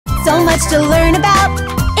so much to learn about.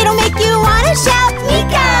 It'll make you want to shout,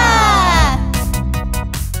 Meekah!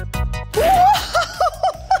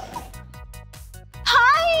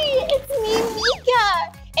 Hi, it's me,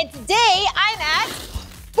 Meekah. And today I'm at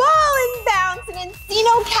Bouncy in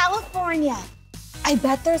Encino, California. I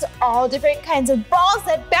bet there's all different kinds of balls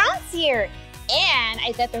that bounce here. And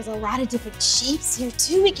I bet there's a lot of different shapes here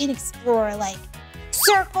too we can explore, like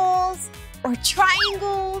circles, or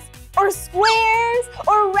triangles, or squares,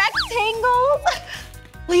 or rectangles.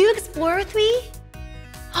 Will you explore with me?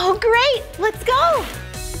 Oh, great, let's go.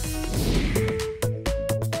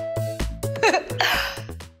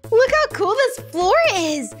 Look how cool this floor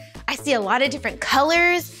is. I see a lot of different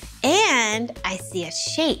colors, and I see a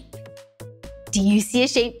shape. Do you see a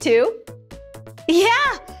shape too?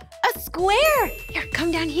 Yeah, a square. Here, come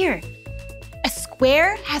down here. A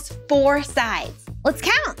square has 4 sides. Let's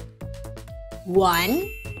count. 1,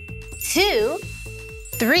 2,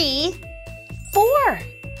 3, 4.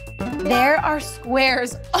 There are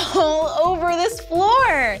squares all over this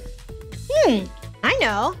floor. I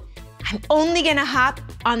know. I'm only gonna hop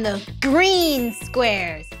on the green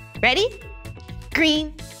squares. Ready?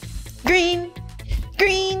 Green, green,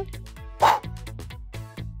 green.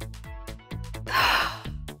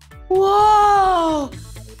 Whoa,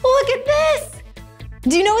 look at this.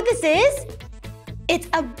 Do you know what this is? It's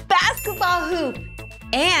a basketball hoop.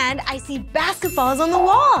 And I see basketballs on the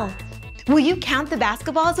wall. Will you count the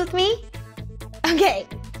basketballs with me? Okay,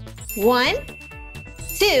 1,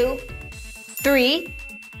 2, 3,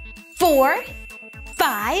 4,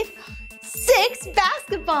 5, 6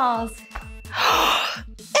 basketballs. And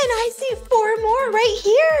I see 4 more right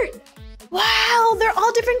here. Wow, they're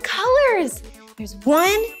all different colors. There's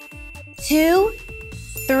 1, 2,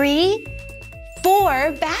 3,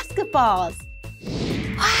 4 basketballs.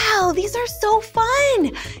 Wow, these are so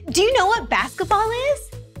fun. Do you know what basketball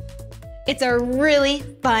is? It's a really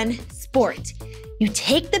fun sport. You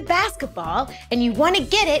take the basketball and you want to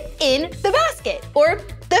get it in the basket or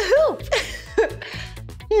the hoop.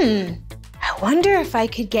 I wonder if I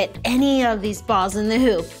could get any of these balls in the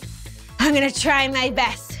hoop. I'm gonna try my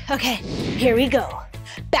best. Okay, here we go.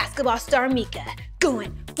 Basketball star Meekah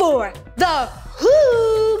going for the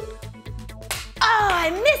hoop. Oh,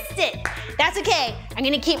 I missed it. That's okay. I'm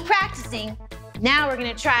gonna keep practicing. Now we're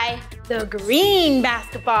gonna try the green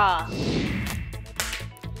basketball.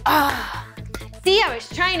 See, I was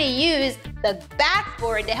trying to use the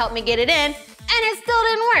backboard to help me get it in, and it still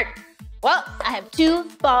didn't work. Well, I have 2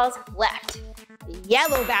 balls left. The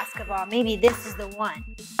yellow basketball, maybe this is the one.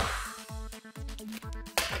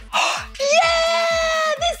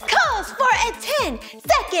 Yeah, this calls for a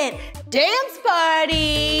 10-second dance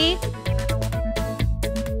party.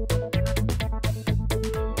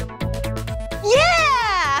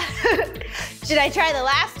 Yeah! Should I try the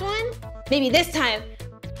last one? Maybe this time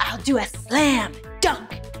I'll do a slam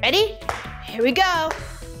dunk. Ready? Here we go.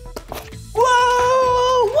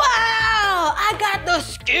 Whoa! Wow! I got the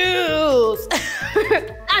skills.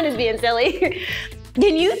 I'm just being silly.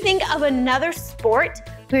 Can you think of another sport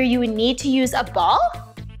where you would need to use a ball?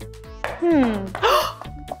 A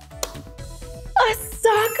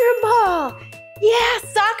soccer ball. Yeah,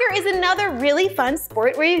 soccer is another really fun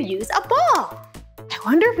sport where you use a ball. I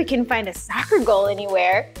wonder if we can find a soccer goal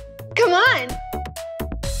anywhere. Come on.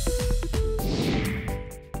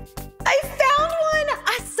 I found one,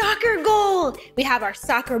 a soccer goal. We have our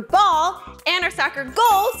soccer ball and our soccer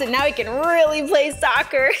goal, so now we can really play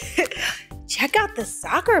soccer. Check out the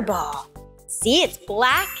soccer ball. See, it's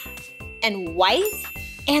black and white,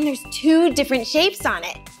 and there's 2 different shapes on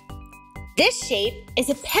it. This shape is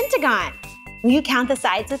a pentagon. Will you count the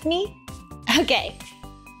sides with me? Okay,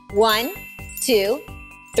 1, 2,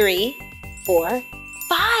 3, 4,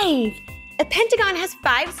 5. A pentagon has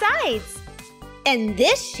 5 sides. And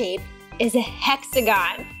this shape is a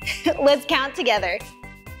hexagon. Let's count together.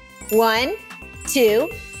 1, 2,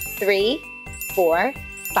 3, 4,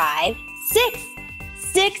 5, 6.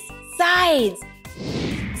 6 sides.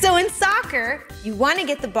 So in soccer, you want to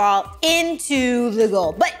get the ball into the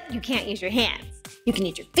goal, but you can't use your hands. You can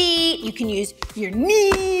use your feet, you can use your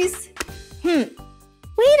knees.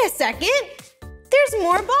 Wait a second. There's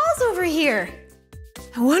more balls over here.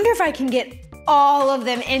 I wonder if I can get all of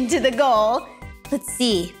them into the goal. Let's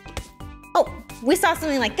see. Oh, we saw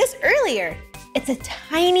something like this earlier. It's a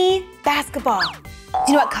tiny basketball. Do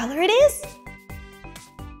you know what color it is?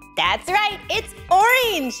 That's right, it's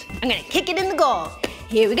orange. I'm gonna kick it in the goal.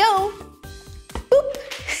 Here we go. Boop.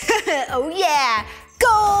 Oh yeah,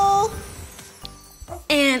 goal.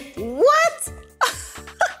 And what?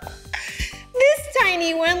 This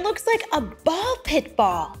tiny one looks like a ball pit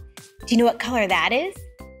ball. Do you know what color that is?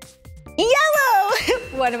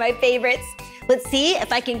 Yellow, one of my favorites. Let's see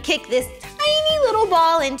if I can kick this tiny little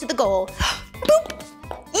ball into the goal. Boop,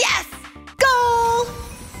 yes, goal.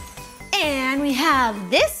 And we have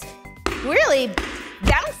this really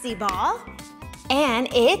bouncy ball, and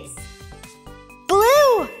it's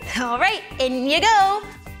blue. All right, in you go.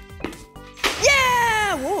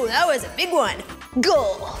 Yeah, whoa, that was a big one.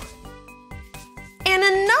 Goal. And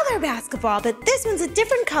another basketball, but this one's a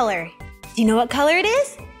different color. Do you know what color it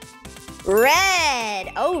is?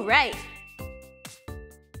 Red, oh right.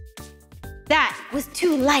 That was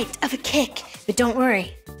too light of a kick, but don't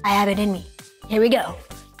worry, I have it in me. Here we go.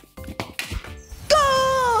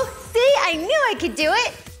 Goal! See, I knew I could do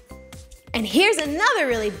it. And here's another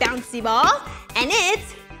really bouncy ball, and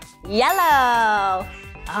it's yellow.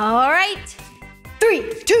 All right,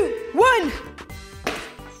 3, 2, 1.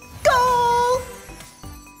 Goal!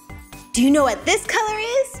 Do you know what this color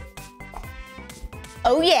is?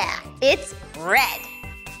 Oh yeah, it's red.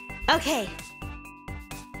 Okay.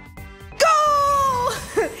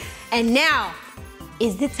 Goal! And now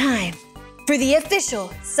is the time for the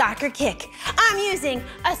official soccer kick. I'm using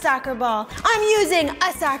a soccer ball. I'm using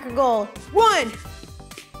a soccer goal. 1.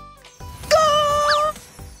 Goal!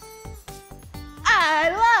 I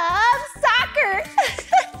love soccer.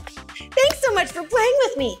 Thanks so much for playing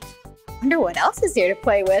with me. Wonder what else is here to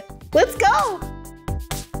play with. Let's go.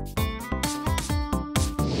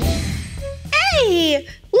 Hey,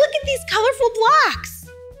 look at these colorful blocks.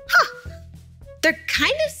 Huh. They're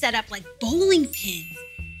kind of set up like bowling pins.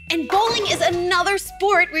 And bowling is another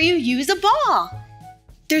sport where you use a ball.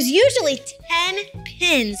 There's usually 10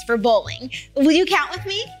 pins for bowling. Will you count with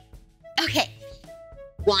me? Okay.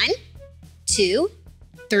 1, 2,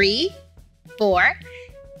 3, 4,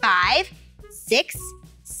 5, 6,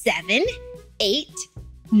 7, 8,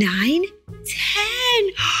 9,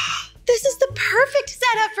 10. This is the perfect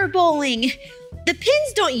setup for bowling. The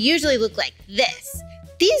pins don't usually look like this.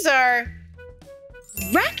 These are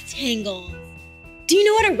rectangles. Do you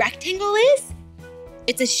know what a rectangle is?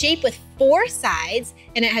 It's a shape with 4 sides,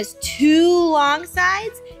 and it has 2 long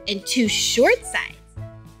sides and 2 short sides.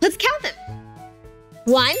 Let's count them.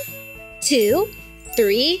 1, 2,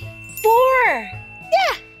 3, 4.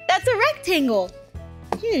 Yeah, that's a rectangle.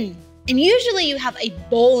 And usually you have a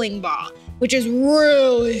bowling ball, which is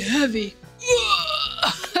really heavy.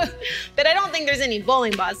 But I don't think there's any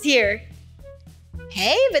bowling balls here.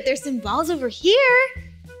 Hey, but there's some balls over here.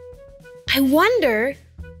 I wonder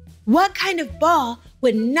what kind of ball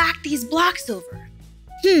would knock these blocks over.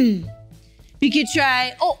 We could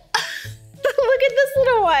try, oh, look at this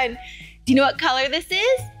little one. Do you know what color this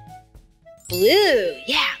is? Blue.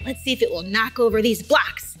 Yeah, let's see if it will knock over these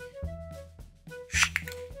blocks.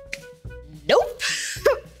 Nope.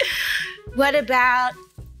 What about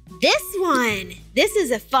this one? This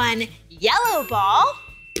is a fun yellow ball.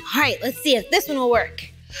 All right, let's see if this one will work.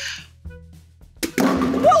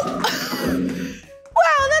 Whoa!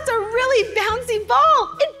 Wow, that's a really bouncy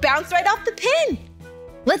ball. It bounced right off the pin.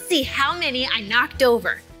 Let's see how many I knocked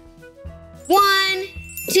over. 1,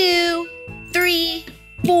 2, 3,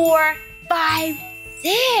 4, 5,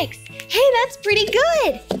 6. Hey, that's pretty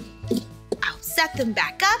good. I'll set them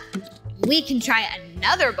back up. We can try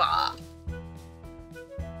another ball.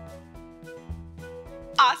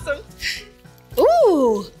 Awesome.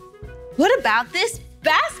 Ooh, what about this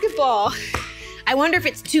basketball? I wonder if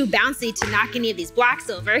it's too bouncy to knock any of these blocks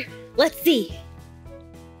over. Let's see.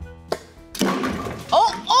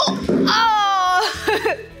 Oh!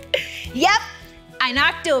 Yep, I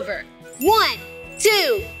knocked over. 1,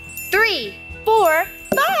 2, 3, 4,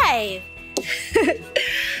 5.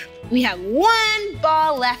 We have 1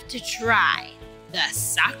 ball left to try, the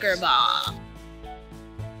soccer ball.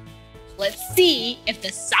 Let's see if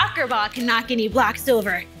the soccer ball can knock any blocks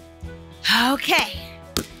over. Okay.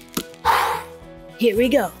 Here we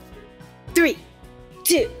go. 3,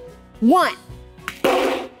 2, 1.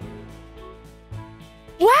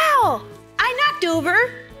 Wow! I knocked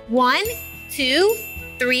over 1, 2,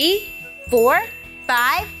 3, 4,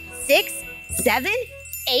 5, 6, 7,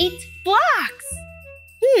 8 blocks.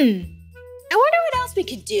 I wonder what else we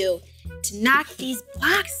could do to knock these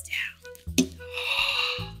blocks down.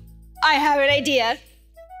 I have an idea.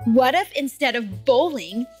 What if instead of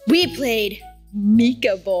bowling, we played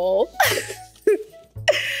Meekah Bowl?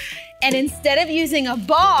 And instead of using a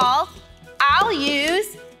ball, I'll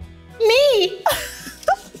use me.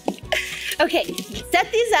 Okay,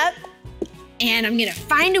 set these up, and I'm gonna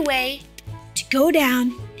find a way to go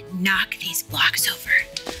down and knock these blocks over.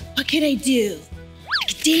 What could I do? I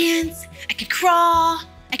could dance, I could crawl,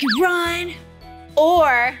 I could run,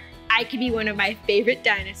 or I could be one of my favorite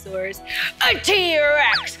dinosaurs, a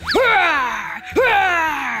T-Rex.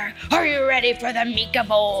 ready for the Meekah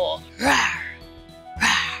Bowl. Yeah,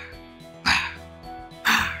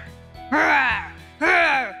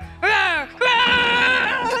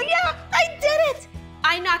 I did it!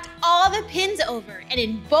 I knocked all the pins over, and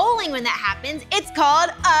in bowling when that happens, it's called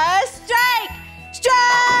a strike!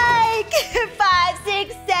 Strike! 5,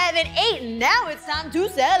 6, 7, 8, and now it's time to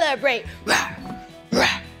celebrate.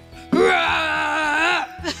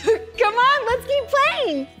 Come on, let's keep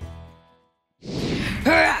playing.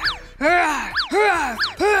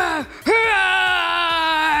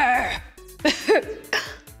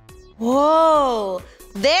 Whoa,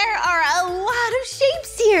 there are a lot of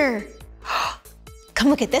shapes here. Come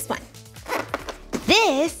look at this one.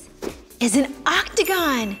 This is an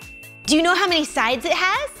octagon. Do you know how many sides it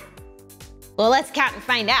has? Well, let's count and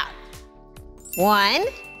find out. 1,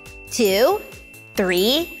 2,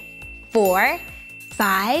 3, 4,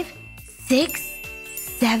 5, 6,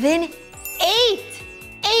 7, 8.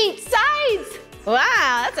 8 sides.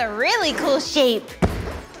 Wow, that's a really cool shape.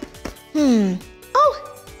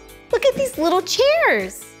 Oh, look at these little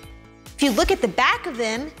chairs. If you look at the back of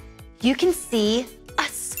them, you can see a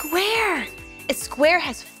square. A square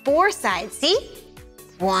has 4 sides, see?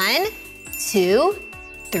 1, 2,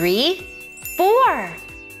 3, 4.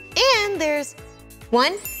 And there's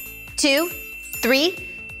 1, 2, 3,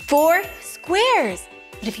 4 squares.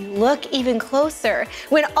 But if you look even closer,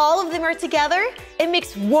 when all of them are together, it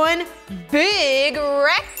makes one big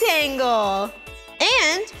rectangle.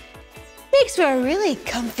 And makes for a really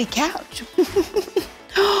comfy couch.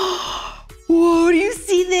 Whoa, do you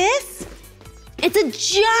see this? It's a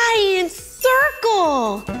giant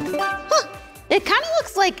circle. Huh, it kind of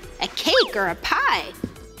looks like a cake or a pie.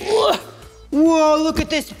 Whoa, look at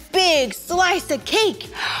this big slice of cake.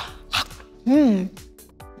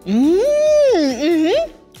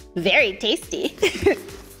 Very tasty.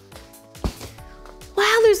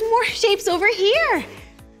 Wow, there's more shapes over here.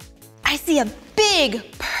 I see a big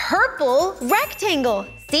purple rectangle.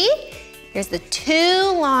 See? Here's the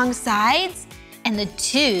 2 long sides and the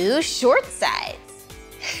 2 short sides.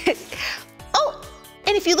 Oh,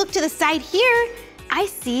 and if you look to the side here, I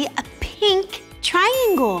see a pink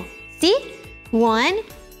triangle. See? 1,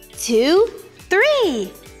 2,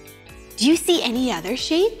 3. Do you see any other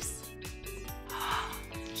shapes?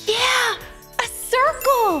 Yeah, a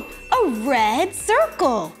circle, a red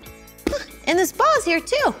circle. And this ball is here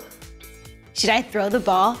too. Should I throw the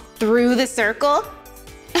ball through the circle?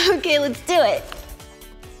 Okay, let's do it.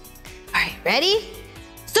 All right, ready?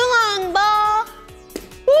 So long, ball.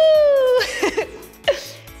 Woo!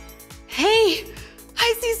 Hey,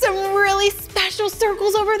 I see some really special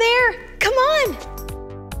circles over there. Come on.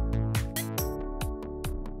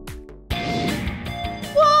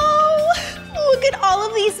 Whoa, look at all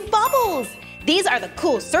of these bubbles. These are the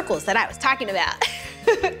cool circles that I was talking about.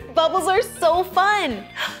 Bubbles are so fun.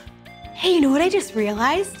 Hey, you know what I just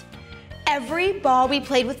realized? Every ball we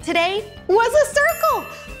played with today was a circle.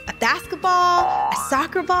 A basketball, a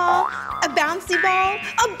soccer ball, a bouncy ball,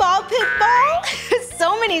 a ball pit ball.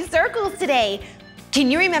 So many circles today.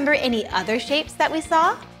 Can you remember any other shapes that we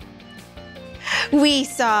saw? We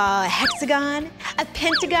saw a hexagon, a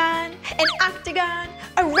pentagon, an octagon,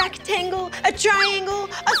 a rectangle, a triangle,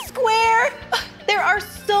 a square. There are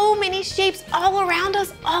so many shapes all around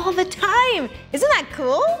us all the time. Isn't that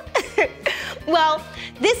cool? Well,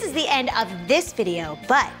 this is the end of this video,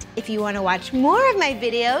 but if you want to watch more of my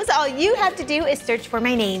videos, all you have to do is search for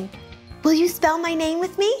my name. Will you spell my name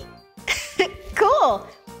with me? Cool.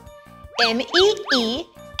 M-E-E-K-A-H.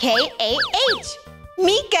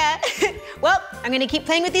 Meekah. Well, I'm gonna keep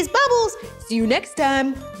playing with these bubbles. See you next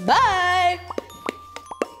time. Bye.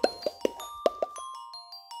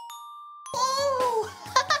 Oh,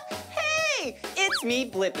 hey, it's me,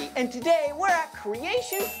 Blippi, and today we're at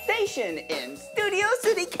Creation Station in Studio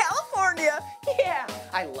City, California. Yeah,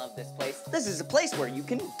 I love this place. This is a place where you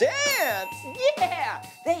can dance. Yeah,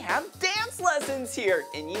 they have dance lessons here,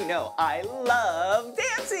 and you know I love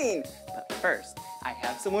dancing. But first, I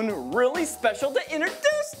have someone really special to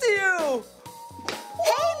introduce to you.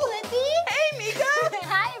 Hey, Blippi! Hey, Meekah!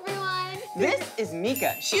 Hi, everyone! This is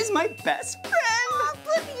Meekah. She's my best friend. Oh,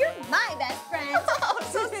 Blippi, you're my best friend. Oh,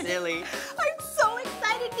 so silly. I'm so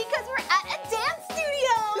excited because we're at a dance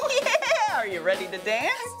studio. Yeah, are you ready to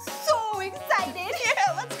dance? I'm so excited.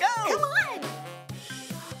 Yeah, let's go. Come on.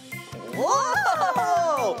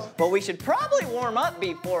 Whoa! Well, we should probably warm up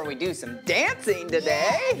before we do some dancing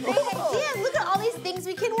today. Yeah, great idea. Look at all these things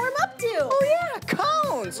we can warm up to. Oh yeah,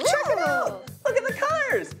 cones. Check it Ooh. out. Look at the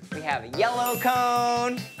colors. We have a yellow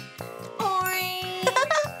cone. Orange.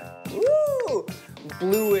 Ooh,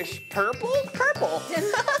 bluish purple. Purple.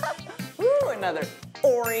 Ooh, another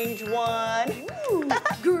orange one. Ooh,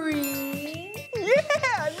 green.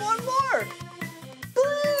 Yeah, and one more.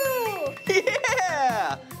 Blue.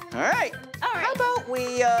 Yeah. All right. All right. How about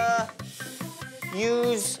we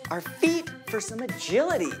use our feet for some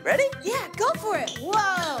agility? Ready? Yeah, go for it.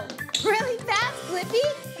 Whoa. Really fast, Blippi?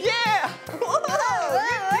 Yeah.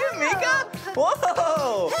 Whoa. You, Meekah.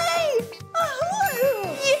 Whoa. Hey, a hula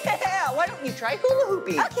hoop. Yeah. Why don't you try hula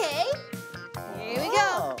hooping? Okay. Here we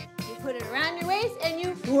go. You put it around your waist and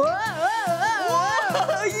you. Whoa.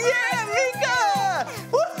 Whoa. Yeah, Meekah.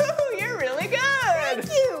 Woo. You're really good. Thank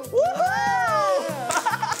you. Whoa.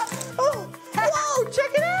 Oh. Whoa.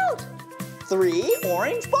 Check it out. 3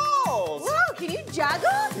 orange balls. Whoa, can you juggle?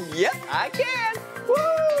 Yep, I can.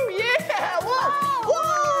 Woo, yeah, whoa,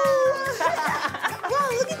 whoa. Wow,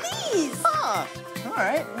 look at these. Huh, all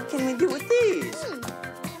right, what can we do with these?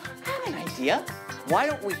 I have an idea. Why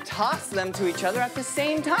don't we toss them to each other at the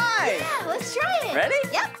same time? Yeah, let's try it. Ready?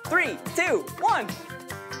 Yep. 3, 2, 1.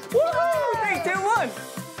 Woo, 3, 2, 1.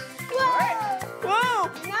 Whoa. All right, whoa,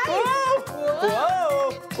 Nice. whoa,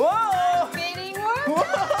 whoa, whoa. Getting work. Whoa,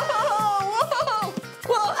 whoa,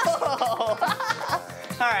 whoa.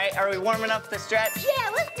 All right, are we warming up the stretch? Yeah,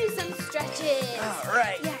 let's do some stretches. All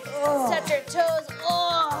right. Yeah, Oh. touch your toes.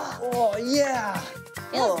 Oh, Oh, yeah.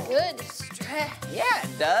 feels Oh. good to stretch. Yeah,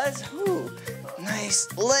 it does. Ooh, nice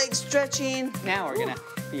leg stretching. Now we're gonna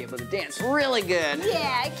be able to dance really good.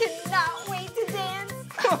 Yeah, I cannot wait to dance.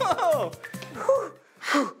 Whoa. Whew,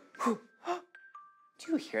 whew, whew.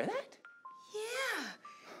 Do you hear that? Yeah,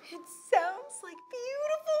 it sounds like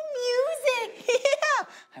beautiful music. Yeah.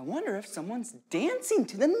 I wonder if someone's dancing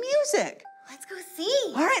to the music. Let's go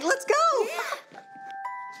see. All right, let's go. Yeah.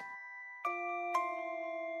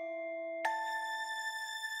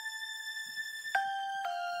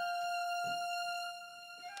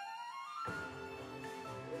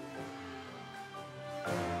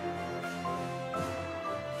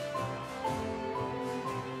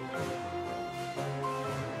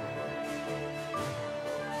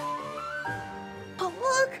 Oh,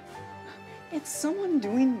 look. It's someone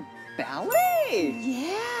doing ballet.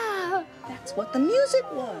 Yeah, That's what the music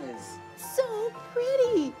was. so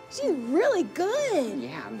pretty. She's really good.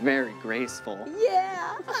 Yeah, very graceful.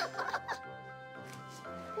 Yeah.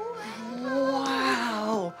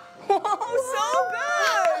 Wow. Whoa, so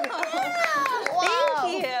good.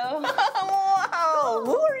 Thank you. Wow.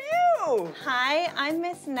 Who are you? Hi, I'm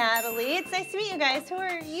Miss Natalie. It's nice to meet you guys. Who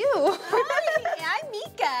are you? Hi, I'm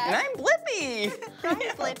Meekah. And I'm Blippi.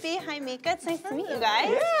 Hi, Blippi. Hi, Meekah. It's nice to meet you guys.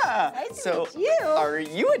 Yeah. Nice to so, meet you. are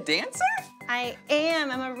you a dancer? I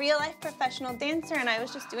am. I'm a real-life professional dancer, and I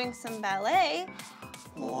was just doing some ballet.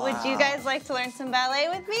 Would you guys like to learn some ballet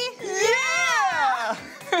with me? Yeah.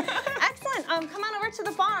 Excellent. Come on over to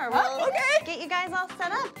the bar. We'll okay. get you guys all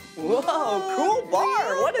set up. Whoa, cool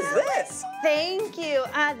bar. What is this? Thank you.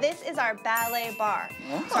 This is our ballet bar. So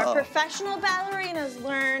Oh. our professional ballerinas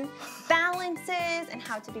learn balances and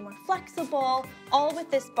how to be more flexible, all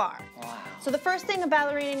with this bar. Wow. So the first thing a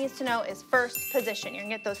ballerina needs to know is first position. You're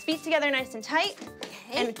gonna get those feet together nice and tight,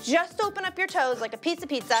 and just open up your toes like a piece of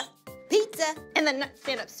pizza. Pizza. And then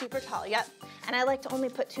stand up super tall, yep. And I like to only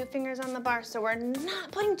put 2 fingers on the bar, so we're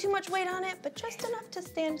not putting too much weight on it, but just enough to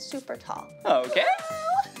stand super tall. Okay.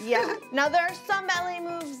 Yeah. Now there are some ballet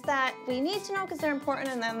moves that we need to know because they're important,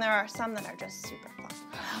 and then there are some that are just super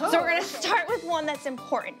fun. So we're gonna start with one that's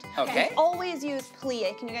important. Okay. We always use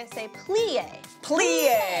plie. Can you guys say plie?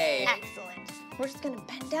 Plie. Excellent. We're just gonna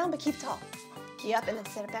bend down but keep tall. Yep, and then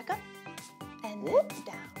sit it back up. And then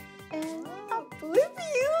down. And up. Blippi,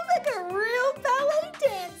 you look like a real ballet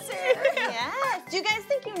dancer. Yes. Do you guys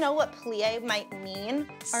think you know what plie might mean?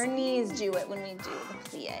 Our knees do it when we do the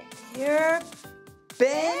plie. You're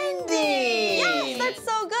bending. Yes, that's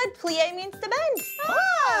so good. Plie means to bend.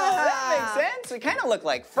 Ah, that makes sense. We kind of look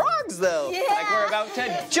like frogs, though. Like we're about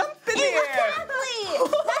to jump in the air. Exactly.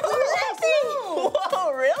 That's our next move.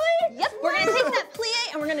 Whoa, really? Yep, we're gonna take that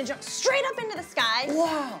plie and we're gonna jump straight up into the sky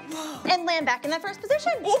Wow. and land back in that first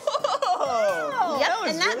position. Whoa. Yep, That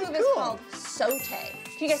was and that really move is cool. called saute.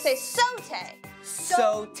 Can you guys say saute?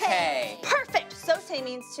 Saute. Perfect. Saute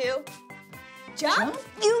means to Jump?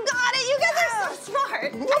 You got it. You guys are so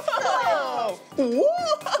smart. Whoa.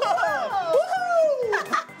 Whoa. Woo.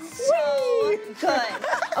 So good.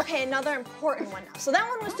 Okay, another important one now. So that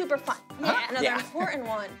one was super fun. Yeah. Another Yeah. important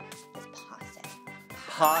one is passe.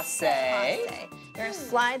 Passe. Passe. You're gonna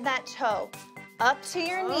slide that toe up to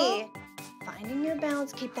your knee, finding your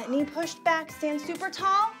balance. Keep that knee pushed back. Stand super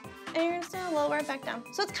tall. and you're just gonna lower it back down.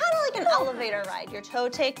 So it's kind of like an elevator ride. Your toe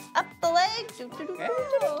takes up the leg,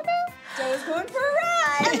 Toes going for a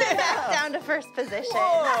ride. and then back down to first position.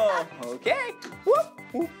 Whoa, okay. Whoop,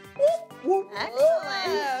 whoop, whoop, whoop.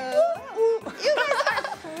 Excellent. You guys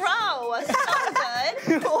are pro. So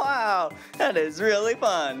good. Wow, that is really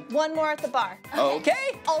fun. One more at the bar.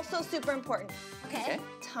 Okay. Also super important. Okay.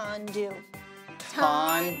 Tendu.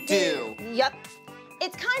 Tendu. Yup.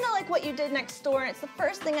 It's kind of like what you did next door, and it's the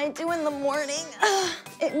first thing I do in the morning.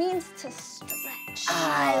 It means to stretch.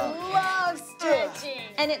 I love stretching.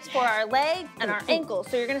 And it's for our leg and our ankles.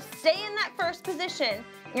 So you're gonna stay in that first position.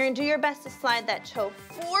 You're gonna do your best to slide that toe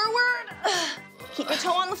forward. Keep your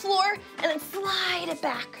toe on the floor and then slide it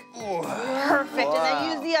back. Perfect. And then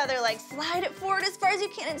use the other leg. Slide it forward as far as you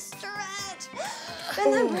can and stretch.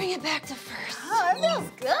 And then bring it back to first. Oh, that feels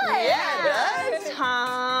good. Yeah, it does.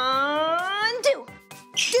 Tendu.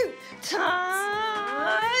 Tendu.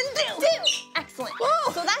 Excellent.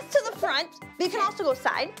 Whoa. So that's to the front, but you can also go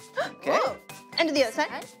side. Okay. And to the other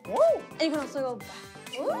side. Whoa. And you can also go back.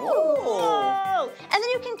 Whoa. And then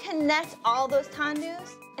you can connect all those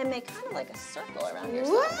tendus and make kind of like a circle around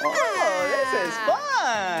yourself. Oh, this is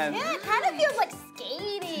fun. Yeah, it kind of feels like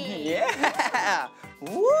skating. Yeah.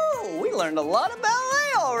 Woo, we learned a lot of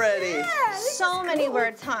ballet already. So many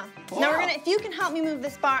words, huh? Now we're gonna, if you can help me move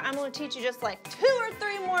this bar, I'm gonna teach you just like 2 or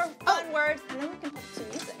 3 more fun words, and then we can put some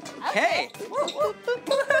music. Okay. Woo, woo,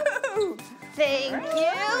 woo. Thank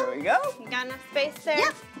There you. we go. You got enough space there?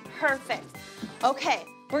 Yep. Perfect. Okay,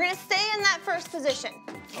 we're gonna stay in that first position.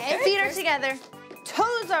 Okay. Feet are together,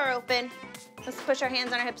 toes are open. Let's push our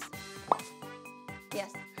hands on our hips.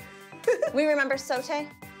 Yes. We remember saute?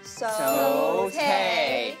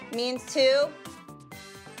 Saute. Means to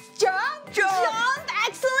jump. Jump.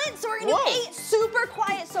 Excellent. So we're gonna do Whoa. 8 super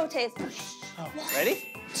quiet sautes. Oh,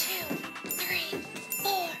 ready? 2, 3,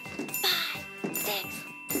 4, 5, 6,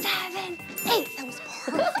 7, 8. That was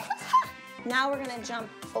perfect. Now we're gonna jump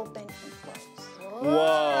open and close.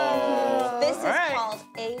 Whoa. This is All right. called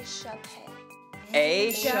échappé.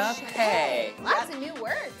 Échappé. Lots of new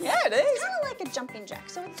words. Yeah, it is. Kind of like a jumping jack,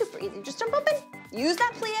 so it's super easy. Just jump open, use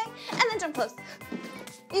that plie, and then jump close.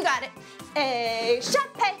 You got it.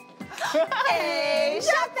 Échappé.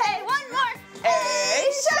 Échappé. One more.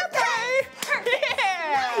 Échappé. Perfect.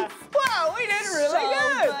 Yeah. Wow, we did really So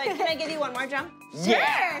good. Can I give you one more jump?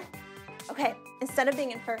 Yeah. Okay, instead of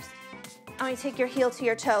being in first, I want you to take your heel to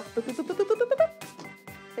your toe. Boop, boop, boop, boop, boop, boop, boop.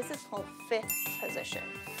 This is called 5th position.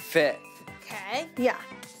 5th. Okay. Yeah,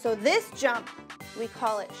 so this jump, we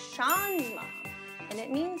call it changement, and it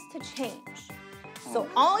means to change. So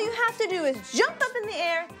all you have to do is jump up in the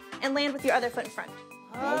air and land with your other foot in front.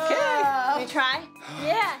 Okay. Can we try?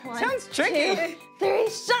 Yeah. Sounds tricky. 2, 3,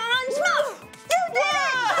 changement! You did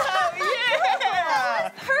Wow, it! yeah.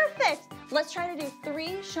 Perfect. Let's try to do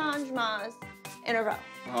 3 changements in a row.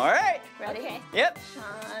 All right. Ready? Okay. Yep.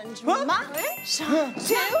 Changement.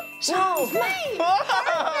 Changement. Changement. Whoa.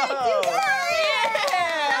 You did it!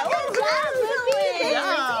 Yeah. Good job, Blippi. Thanks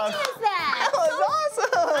job. for teaching us that. That was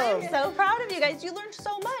awesome. I'm so proud of you guys. You learned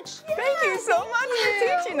so much. Thank you so much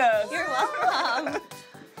for teaching us. You're welcome.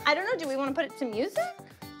 I don't know, do we want to put it to music?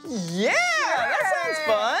 Yeah, that sounds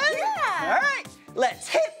fun. Yeah. All right, let's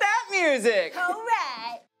hit that music. All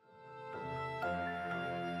right.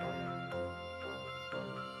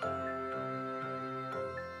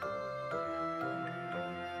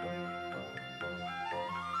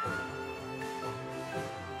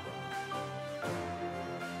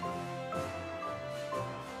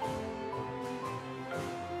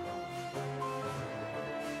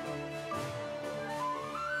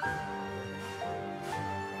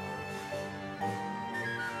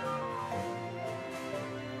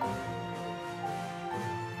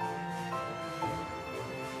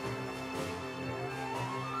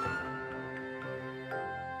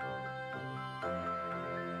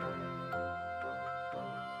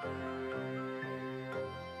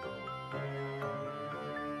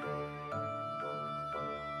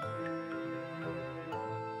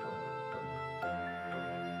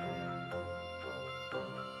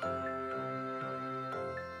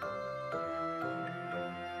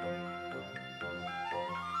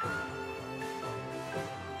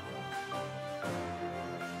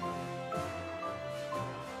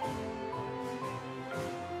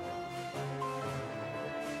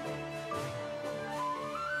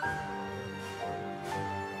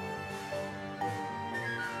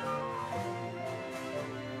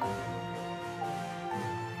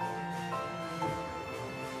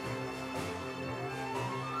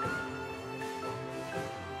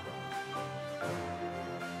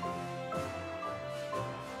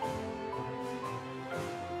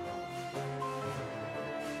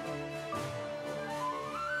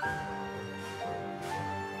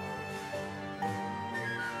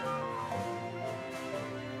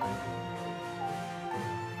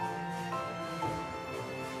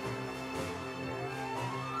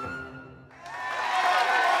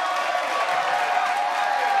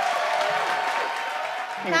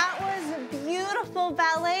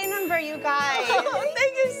 number, you guys. Oh,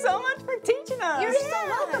 thank you so much for teaching us. You're so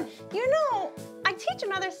welcome. You know, I teach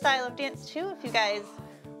another style of dance too, if you guys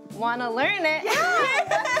want to learn it. What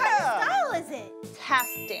style is it? Tap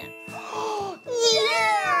dance. Yeah!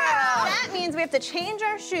 That means we have to change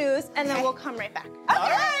our shoes and then we'll come right back. All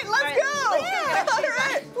right, let's go. Let's go. All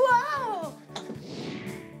right. Wow.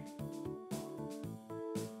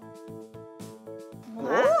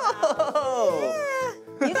 Whoa.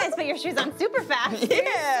 You guys put your shoes on super fast.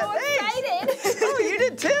 Yeah, So excited. Oh, you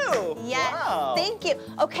did too. Yes, Wow. thank you.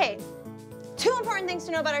 Okay, 2 important things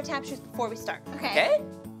to know about our tap shoes before we start. Okay.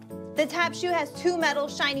 The tap shoe has 2 metal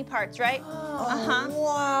shiny parts, right?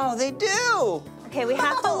 Wow, they do. Okay, we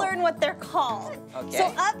have to learn what they're called. Okay.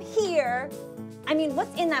 So up here, I mean,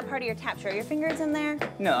 what's in that part of your tap shoe? Are your fingers in there?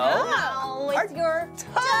 No. No, it's your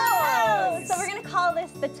toes. So we're gonna call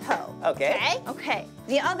this the toe. Okay. Okay.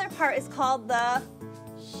 The other part is called the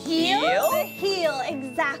Heel? The heel,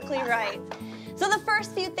 exactly right. So the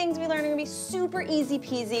first few things we learn are gonna be super easy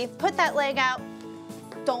peasy. Put that leg out.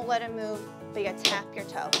 Don't let it move, but you gotta tap your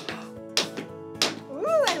toe.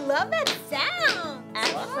 Ooh, I love that sound.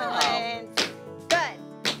 Excellent. Good.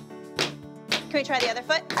 Can we try the other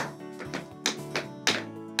foot?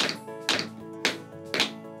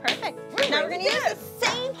 Perfect. Now we're gonna use the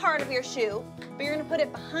same part of your shoe, but you're gonna put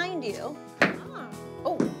it behind you.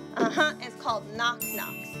 Oh, it's called knock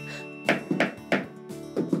knocks.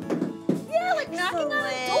 Yeah, like knocking on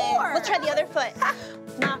a door. Let's try the other foot.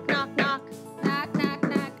 Knock, knock, knock. Knock, knock,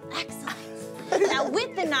 knock. Excellent. Now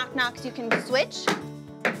with the knock knocks, you can switch.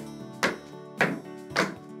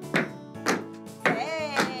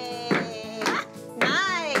 Hey,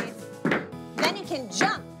 nice. Then you can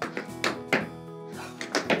jump.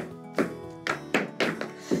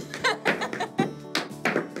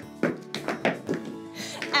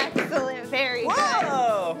 Excellent, very good.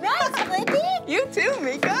 Whoa. Nice, Blippi. You too,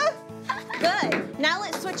 Meekah. Good. Now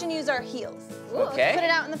let's switch and use our heels. Okay. Put it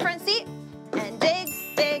out in the front seat and dig,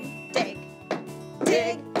 dig, dig.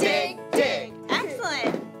 Dig, dig, dig.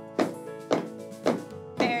 Excellent.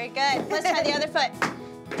 Very good. Let's try the other foot.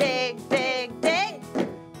 Dig, dig, dig.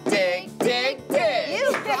 Dig, dig, dig.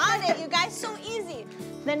 You got it, you guys. So easy.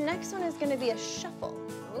 The next one is going to be a shuffle.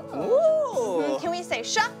 Ooh. Can we say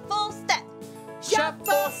shuffle step?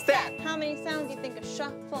 Shuffle step. How many sounds do you think a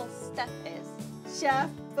shuffle step is?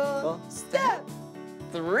 Shuffle. Step.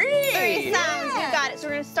 3. 3 sounds. You got it. So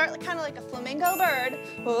we're going to start kind of like a flamingo bird.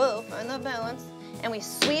 Whoa, find the balance. And we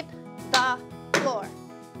sweep the floor.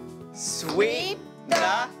 Sweep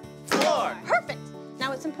the floor. Perfect. Now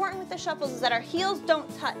what's important with the shuffles is that our heels don't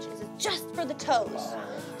touch. This is just for the toes.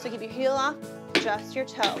 So keep your heel off, just your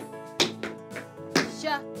toe.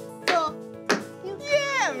 Shuffle.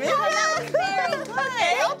 Yeah, Meekah. That was very good.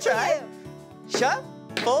 Okay, I'll try.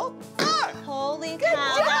 Shuffle floor. Holy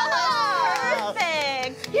cow. job. That was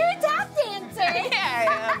perfect. You're a tap dancer.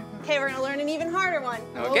 Yeah, I am. Okay, we're gonna learn an even harder one.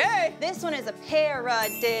 Okay. This one is a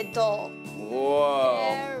paradiddle.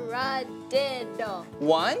 Whoa. Paradiddle.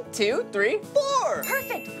 1, 2, 3, 4.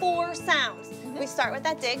 Perfect, 4 sounds. We start with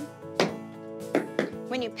that dig.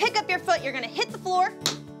 When you pick up your foot, you're gonna hit the floor.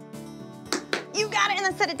 You got it, and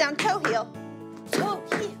then set it down, toe heel. Toe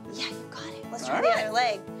heel. Yeah, you got it. Let's try All the right. other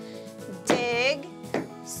leg. Dig,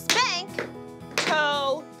 spank,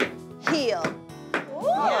 toe, heel.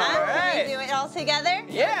 All Yeah, right. can we do it all together?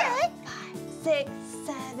 Yeah. Okay. 5, 6,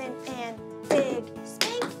 7, and dig,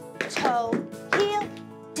 spank, toe, heel,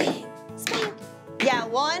 dig, spank. Yeah,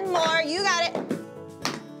 one more. You got it.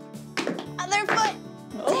 Other foot.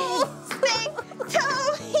 Dig, spank,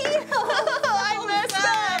 toe, heel. I messed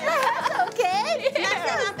up. That's okay.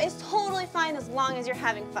 Messing up is totally fine as long as you're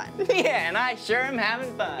having fun. Yeah, and I sure am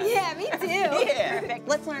having fun. Yeah, me too. Yeah. Perfect.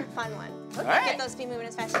 Let's learn a fun one. All right. Get those feet moving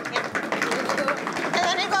as fast as you can. And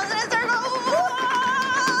then it goes in a circle.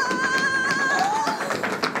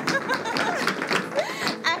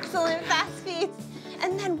 Excellent, fast feet.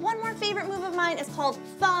 And then one more favorite move of mine is called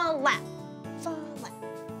fa-lap. Fa-lap.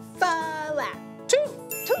 Fa-lap. 2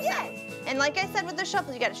 sounds. And like I said with the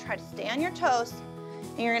shuffle, you gotta try to stay on your toes.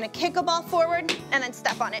 And you're gonna kick a ball forward and then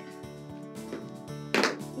step on it.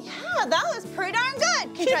 Yeah, that was pretty darn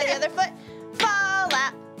good. Can you try the other foot?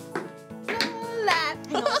 Fa-lap. Lap.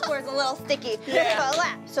 I know this word's a little sticky. Yeah.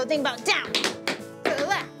 Fa-lap. So think about down.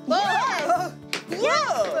 Lap. Yes.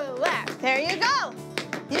 Whoa. Lap. There you go.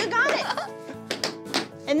 You got it.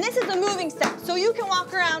 And this is a moving step, so you can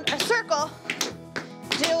walk around a circle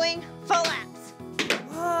doing fa-laps.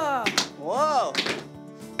 Whoa. Whoa.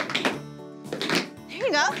 There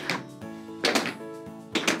you go.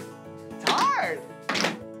 It's hard.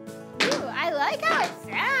 Ooh, I like how it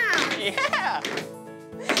sounds. Yeah.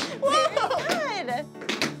 Very good.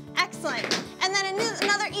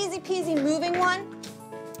 Another easy peasy moving one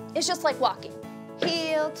is just like walking.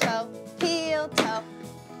 Heel, toe, heel, toe.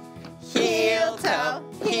 Heel, toe,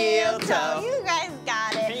 heel, toe. You guys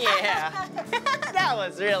got it. Yeah. That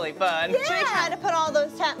was really fun. Should we try to put all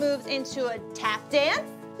those tap moves into a tap dance?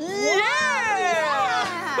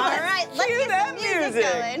 Yeah! All right, let's Cue get that some music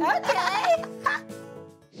music. going. Okay.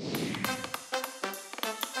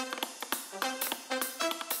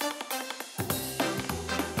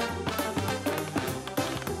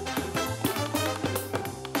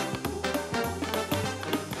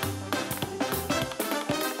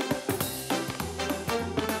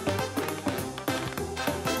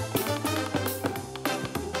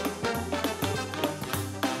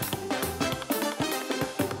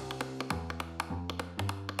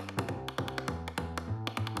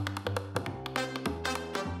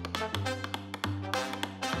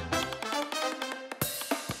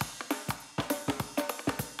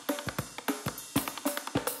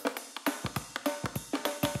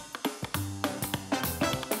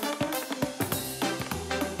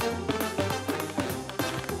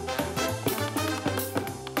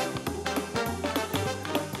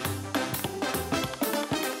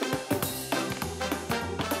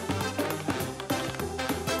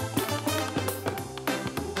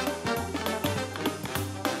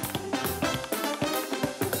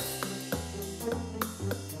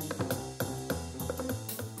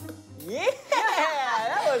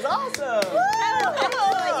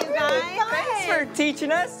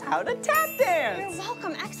 Teaching us how to tap dance. You're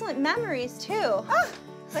welcome. Excellent memories, too. Oh, well,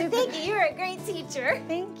 thank you. You're a great teacher.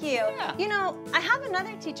 Thank you. Yeah. You know, I have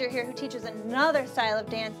another teacher here who teaches another style of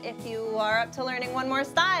dance if you are up to learning one more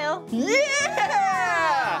style.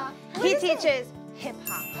 Yeah! He teaches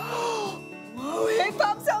hip-hop. Whoa,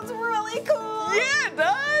 hip-hop sounds really cool. Yeah, it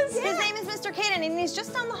does. His name is Mr. Caden, and he's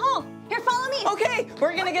just down the hall. Here, follow me. Okay,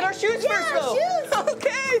 we're gonna get our shoes first, though. shoes.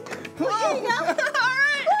 Okay. Well, here you go. All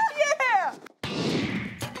right. Yeah.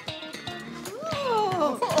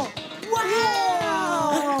 Oh.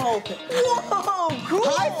 Wow! Whoa, cool!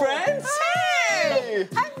 Hi, friends! Hey!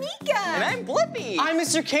 I'm Meekah. And I'm Blippi. I'm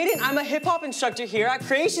Mr. Caden. I'm a hip-hop instructor here at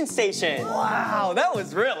Creation Station. Wow, that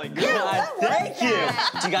was really good. Thank you.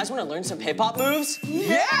 Do you guys want to learn some hip-hop moves?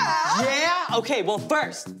 Yeah! Yeah? Okay, well,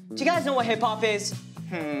 first, do you guys know what hip-hop is?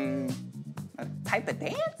 A type of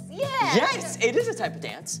dance? Yeah. Yes, it is a type of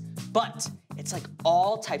dance, but it's like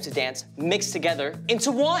all types of dance mixed together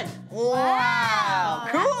into one. Wow,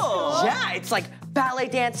 cool. Yeah, it's like ballet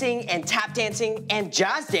dancing and tap dancing and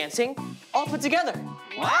jazz dancing all put together.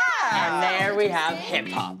 Wow. And there we have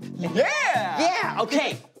hip-hop. Yeah! Yeah,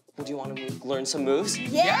 okay. Well, do you want to learn some moves?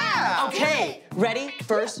 Yeah! Okay, ready?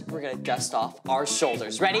 First, we're gonna dust off our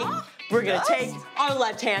shoulders. Ready? We're gonna take our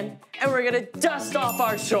left hand and we're gonna dust off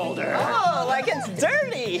our shoulder. Oh, like it's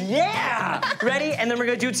dirty. Yeah! Ready? And then we're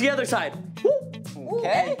gonna do it to the other side. Woo.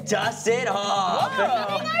 Okay. And dust it off.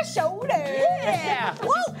 Our shoulders. Yeah.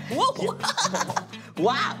 Whoa, whoa.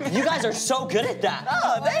 Wow, you guys are so good at that.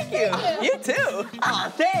 Oh, thank you. You too. Aw,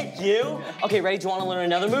 thank you. Okay, ready? Do you want to learn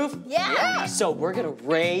another move? Yeah. So we're gonna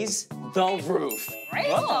raise the roof. Raise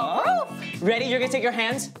the roof. Ready? You're gonna take your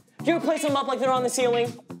hands. You're gonna place them up like they're on the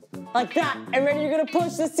ceiling. Like that. And ready? You're gonna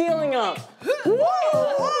push the ceiling up.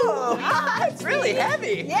 Whoa. That's really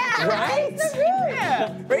heavy. Yeah. Right? Raise the roof.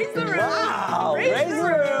 Yeah. Raise the roof. Wow. Raise the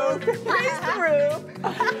roof. Raise the roof.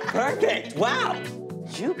 Perfect. Wow.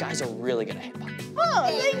 You guys are really good at hip hop. Oh,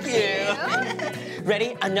 thank you.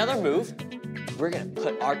 Ready? Another move. We're gonna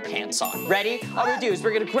put our pants on. Ready? All we're gonna do is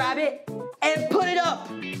we're gonna grab it and put it up.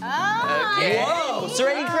 Okay. Whoa! So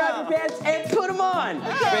ready? Grab your pants and put them on.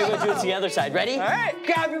 Ready? We'll do it to the other side. Ready? All right.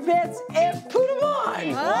 Grab your pants and put them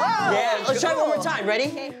on. Wow. Yeah. Let's try it one more Cool. time.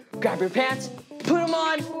 Ready? Grab your pants, put them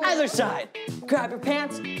on. Other side. Grab your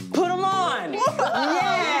pants, put them on.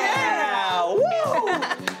 Yeah. Woo!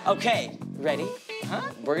 Okay. Ready?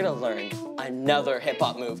 We're gonna learn another hip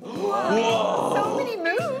hop move. Whoa! So many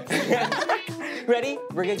moves. Ready?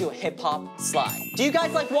 We're gonna do a hip hop slide. Do you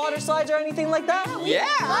guys like water slides or anything like that? Yeah.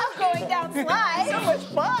 Love going down slides. So much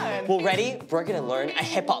fun. Well, ready? We're gonna learn a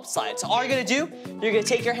hip hop slide. So all you're gonna do, you're gonna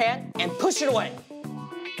take your hand and push it away.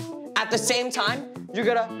 At the same time, you're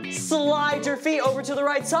gonna slide your feet over to the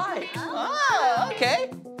right side. Oh, okay.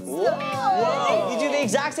 Whoa! You do the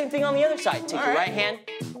exact same thing on the other side. Take your right. right hand,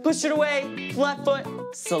 push it away, left foot,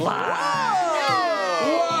 slide.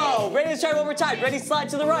 Whoa. Whoa! Ready to try it one more time. Ready, slide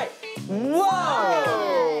to the right.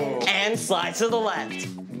 Whoa! And slide to the left.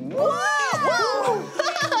 Whoa.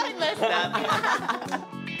 I messed up.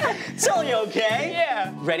 Totally okay?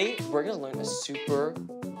 Yeah. Ready? We're gonna learn a super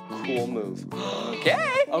cool move. Okay.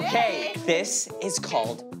 Okay, this is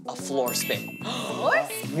called a floor spin. Floor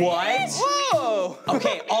spin? What? Whoa. Whoa.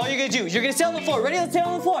 Okay, all you're gonna do is you're gonna sit on the floor. Ready? Let's sit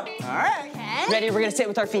on the floor. All right. Ready? We're gonna sit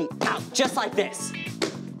with our feet out, just like this.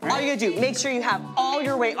 All you're gonna do, make sure you have all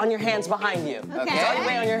your weight on your hands behind you. Okay. All your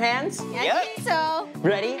weight on your hands. Yeah, Yep. I think so.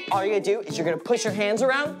 Ready? All you're gonna do is you're gonna push your hands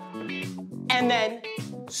around and then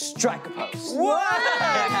strike a pose. Whoa.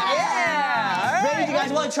 Yeah. All right. Ready? You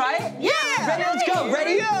guys wanna try it? Yeah. Ready? Let's go.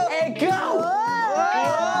 Ready? Here we go. And go. Whoa.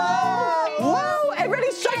 Whoa. And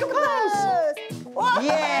ready? Strike a pose. Whoa.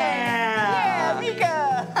 Yeah.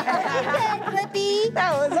 Meekah. Blippi.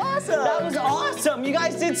 That was awesome. That was awesome. You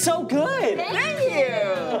guys did so good. Thank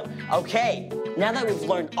you. Okay, now that we've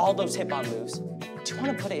learned all those hip hop moves, do you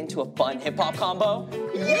want to put it into a fun hip hop combo?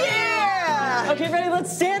 Yeah. Okay, ready?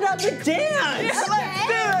 Let's stand up and dance. Yeah,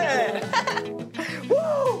 let's do it.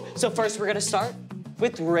 Woo! So first we're gonna start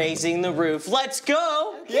with raising the roof. Let's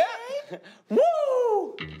go. Yeah.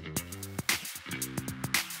 Woo!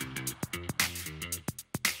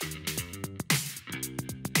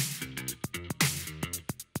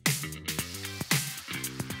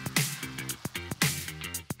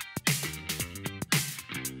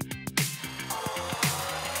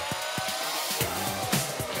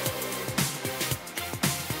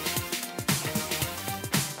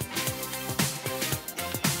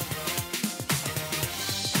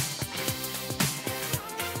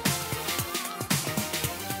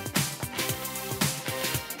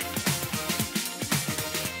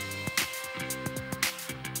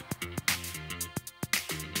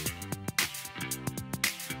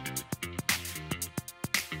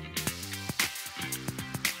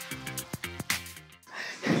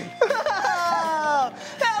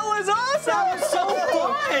 That was awesome. That was so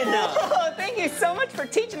fun. Oh, thank you so much for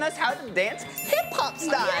teaching us how to dance hip hop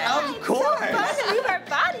style. Of course. Fun to move our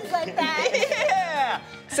bodies like that. Yeah.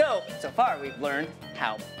 So far we've learned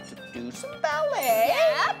how to do some ballet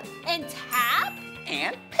Yep. And tap.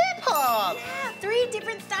 and hip hop. Yeah, 3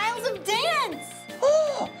 different styles of dance.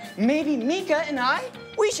 Oh, maybe Meekah and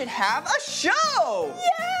we should have a show.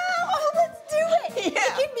 Yeah. Oh, let's do it. Yeah.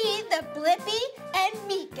 It can be the Blippi and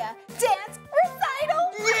Meekah dance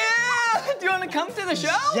recital. Yeah. Do you want to come to the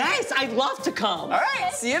show? Yes, I'd love to come. All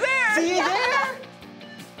right. See you there. See you there.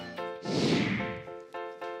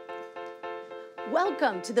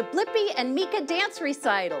 Welcome to the Blippi and Meekah dance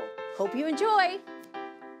recital. Hope you enjoy.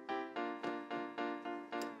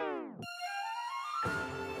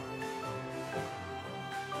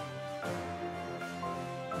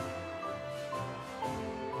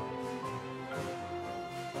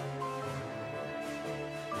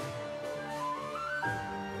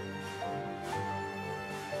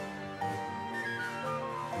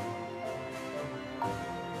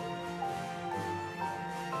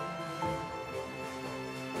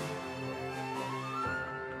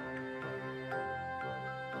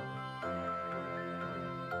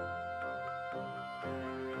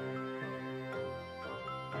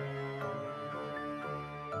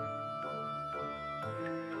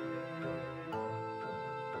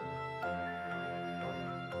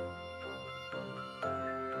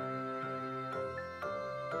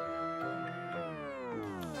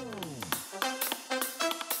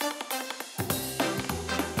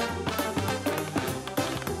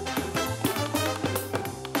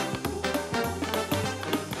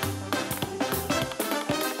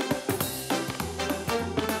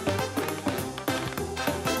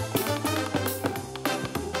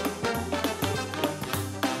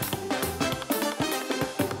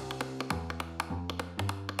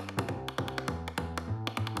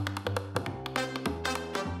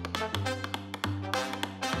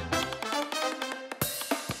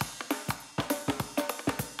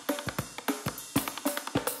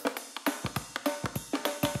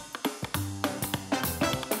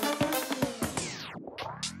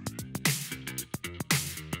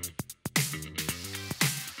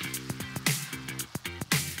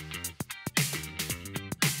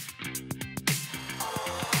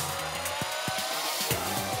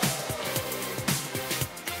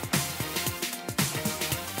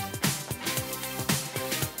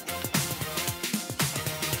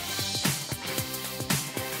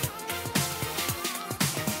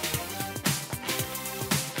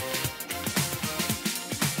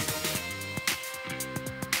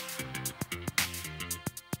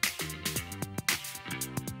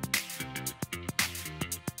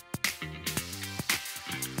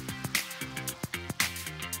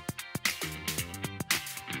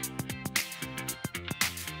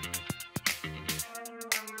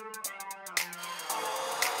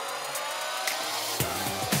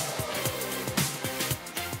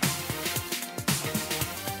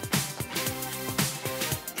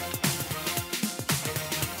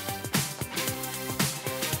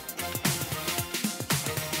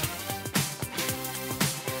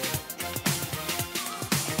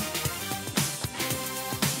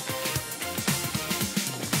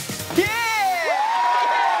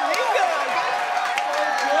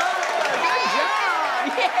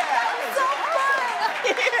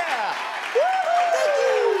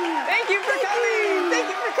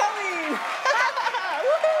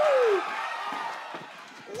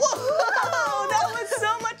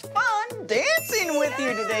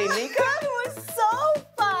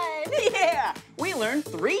 learned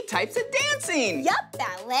 3 types of dancing. Yup,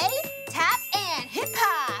 ballet, tap, and hip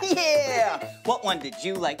hop. Yeah! What one did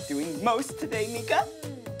you like doing most today, Meekah?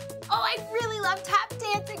 Oh, I really love tap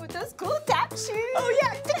dancing with those cool tap shoes. Oh,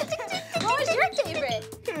 yeah. What was your favorite?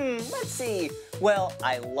 Let's see. Well,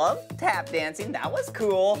 I love tap dancing. That was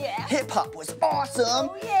cool. Yeah. Hip-hop was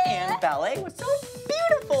awesome. Oh, yeah. And ballet was so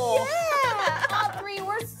beautiful. Yeah, all 3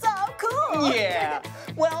 were so cool. Yeah.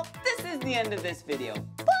 Well, this is the end of this video.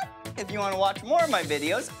 But if you want to watch more of my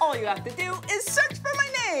videos, all you have to do is search for my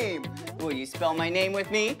name. Will you spell my name with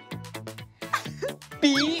me?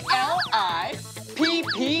 B-L-I-P-P-I.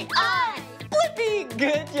 Blippi,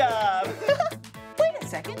 good job. Wait a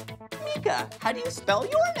second. Meekah, how do you spell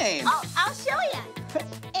your name? Oh, I'll show you.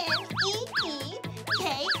 M-E-E-K-A-H.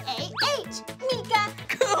 Meekah.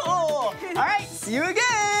 Cool. All right, see you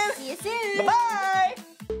again. See you soon. Bye-bye.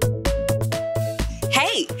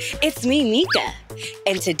 Hey, it's me, Meekah.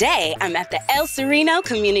 And today I'm at the El Sereno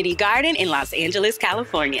Community Garden in Los Angeles,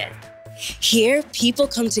 California. Here, people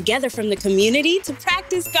come together from the community to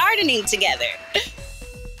practice gardening together.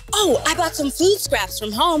 Oh, I bought some food scraps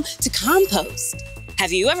from home to compost.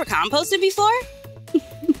 Have you ever composted before?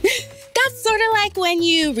 That's sort of like when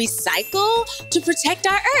you recycle to protect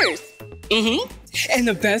our earth. And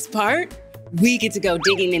the best part, we get to go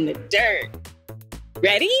digging in the dirt.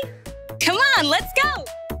 Ready? Come on, let's go.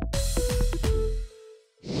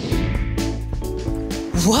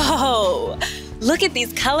 Whoa, look at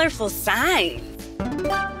these colorful signs.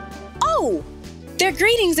 Oh, they're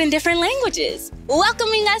greetings in different languages,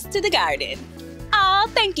 welcoming us to the garden. Aw,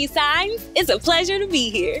 thank you, signs. It's a pleasure to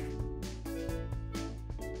be here.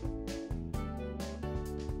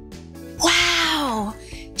 Wow,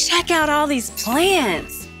 check out all these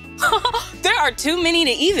plants. There are too many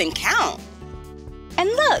to even count. And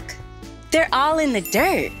look, they're all in the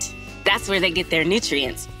dirt. That's where they get their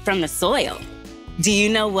nutrients, from the soil. Do you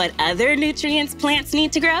know what other nutrients plants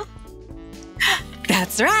need to grow?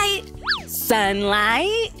 That's right,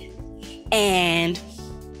 sunlight and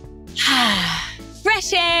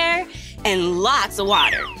fresh air and lots of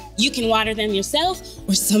water. You can water them yourself,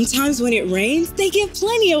 or sometimes when it rains, they get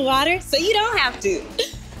plenty of water, so you don't have to.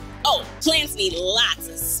 Oh, plants need lots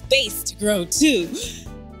of space to grow too.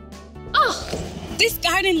 Oh, this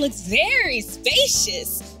garden looks very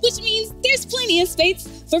spacious, which means there's plenty of space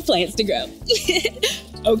for plants to grow.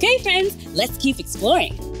 Okay, friends, let's keep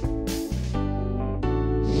exploring.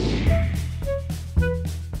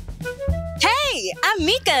 Hey, I'm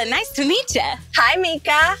Meekah. Nice to meet ya. Hi,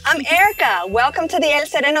 Meekah. I'm Erica. Welcome to the El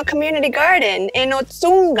Sereno Community Garden in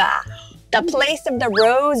Otsunga, the place of the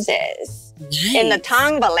roses. Nice. In the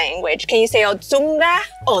Tongva language. Can you say Otsunga?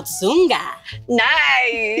 Otsunga.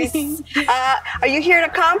 Nice. Are you here to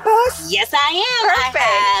compost? Yes, I am. Perfect. I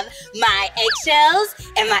have my eggshells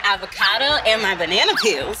and my avocado and my banana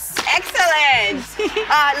peels. Excellent.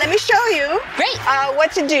 Let me show you Great.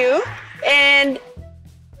 what to do. And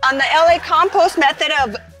on the LA compost method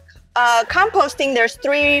of composting, there's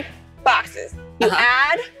 3 boxes. You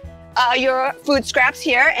add your food scraps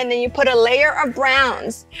here, and then you put a layer of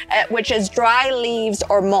browns, which is dry leaves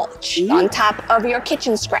or mulch, on top of your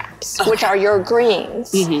kitchen scraps, which are your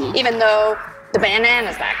greens, even though the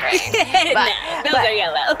banana's not green. No, those are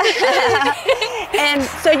yellow. And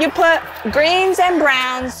so you put greens and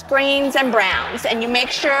browns, and you make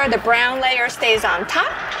sure the brown layer stays on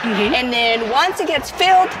top. And then once it gets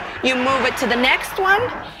filled, you move it to the next one,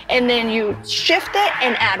 and then you shift it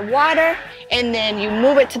and add water, and then you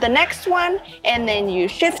move it to the next one, and then you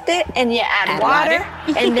shift it and you add water.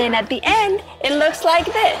 And then at the end, it looks like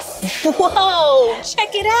this. Whoa,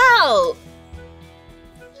 check it out.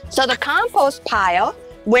 So the compost pile,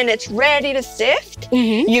 when it's ready to sift,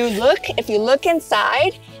 if you look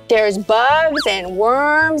inside, there's bugs and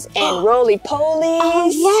worms and roly-polies.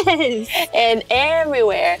 Oh, yes. And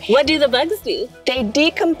everywhere. What do the bugs do? They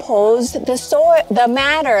decompose the soil, the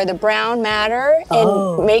matter, the brown matter,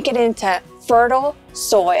 and make it into fertile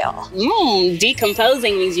soil.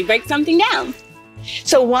 Decomposing means you break something down.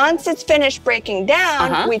 So once it's finished breaking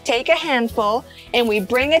down, we take a handful and we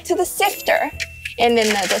bring it to the sifter. And then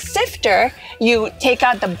the sifter, you take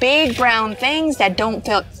out the big brown things that don't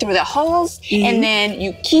fit through the holes, and then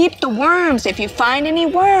you keep the worms. If you find any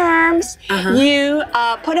worms, you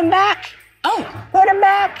put them back. Put them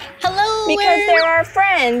back. Hello, because they're our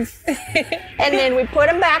friends. And then we put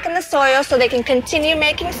them back in the soil so they can continue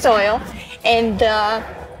making soil. And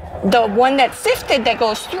the one that's sifted that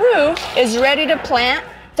goes through is ready to plant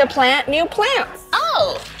new plants.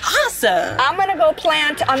 Oh, awesome. I'm gonna go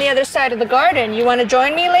plant on the other side of the garden. You wanna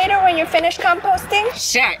join me later when you're finished composting?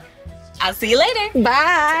 Sure. I'll see you later.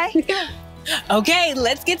 Bye. Okay,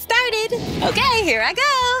 let's get started. Okay, here I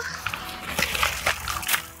go.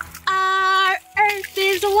 Our Earth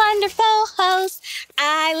is a wonderful host.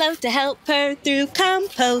 I love to help her through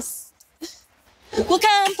compost. We'll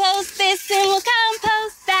compost this and we'll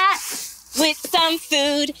compost that with some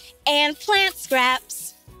food and plant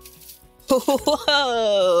scraps.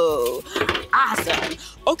 Whoa, awesome.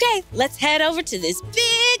 Okay, let's head over to this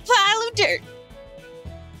big pile of dirt.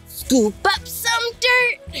 Scoop up some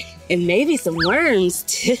dirt and maybe some worms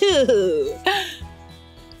too.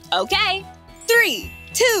 Okay, 3,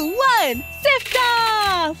 2, 1, sift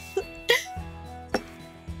off.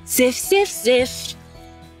 Sift, sift, sift.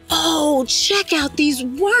 Oh, check out these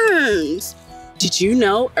worms. Did you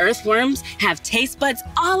know earthworms have taste buds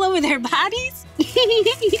all over their bodies?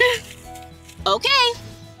 Okay.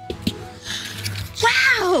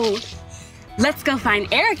 Wow. Let's go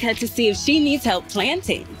find Erica to see if she needs help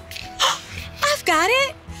planting. I've got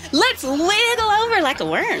it. Let's wiggle over like a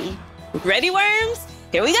worm. Ready, worms?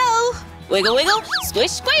 Here we go. Wiggle, wiggle,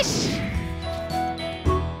 squish, squish.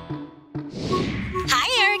 Hi,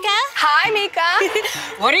 Erica. Hi,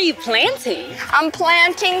 Meekah. What are you planting? I'm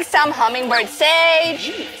planting some hummingbird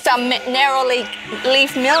sage, some narrow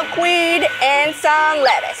leaf milkweed, and some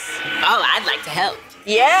lettuce. Oh, I'd like to help.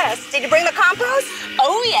 Yes. Did you bring the compost?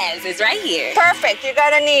 Oh, yes, it's right here. Perfect. You're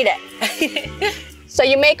gonna need it. So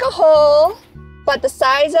you make a hole, but the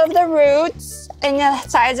size of the roots and the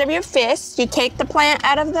size of your fist. You take the plant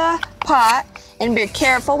out of the pot and be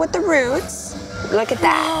careful with the roots. Look at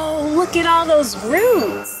that. Oh, look at all those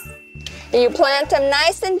roots. And you plant them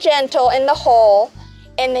nice and gentle in the hole,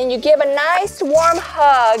 and then you give a nice warm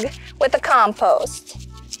hug with the compost.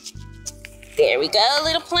 There we go,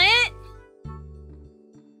 little plant.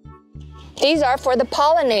 These are for the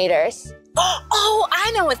pollinators. Oh,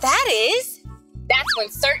 I know what that is. That's when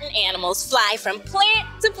certain animals fly from plant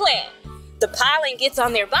to plant. The pollen gets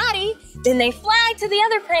on their body, then they fly to the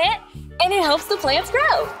other plant, and it helps the plants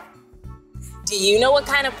grow. Do you know what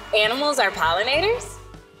kind of animals are pollinators?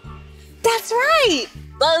 That's right.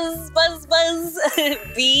 Buzz, buzz, buzz.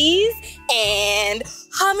 Bees and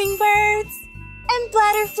hummingbirds and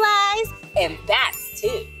butterflies and bats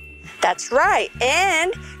too. That's right.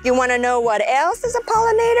 And you want to know what else is a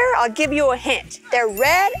pollinator? I'll give you a hint. They're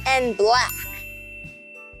red and black.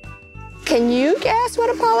 Can you guess what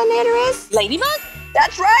a pollinator is? Ladybug?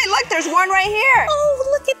 That's right. Look, there's one right here.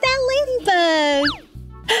 Oh, look at that ladybug.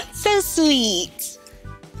 So sweet.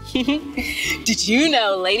 Did you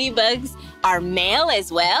know ladybugs are male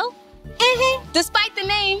as well? Despite the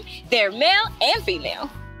name, they're male and female.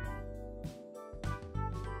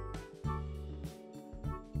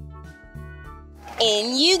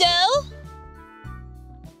 In you go.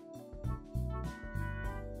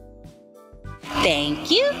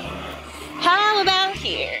 Thank you. How about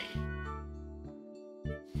here?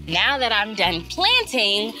 Now that I'm done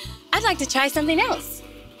planting, I'd like to try something else.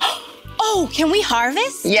 Oh, can we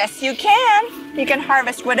harvest? Yes, you can. You can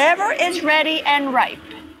harvest whatever is ready and ripe.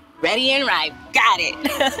 Ready and ripe. Got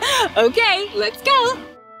it. Okay, let's go.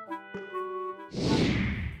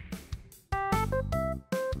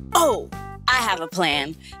 Oh, I have a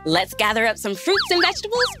plan. Let's gather up some fruits and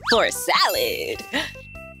vegetables for a salad.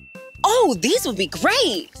 Oh, these would be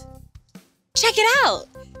great. Check it out.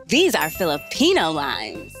 These are Filipino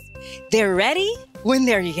limes. They're ready when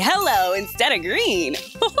they're yellow instead of green.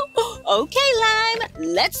 Okay, lime,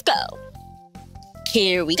 let's go.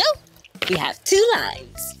 Here we go. We have 2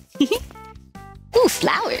 limes. Ooh,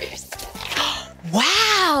 flowers.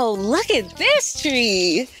 Wow, look at this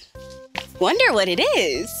tree. Wonder what it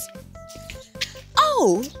is.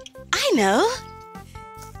 Oh, I know.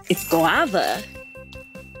 It's guava.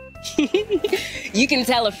 You can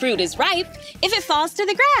tell a fruit is ripe if it falls to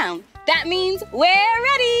the ground. That means we're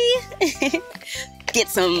ready. Get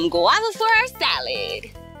some guava for our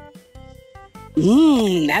salad.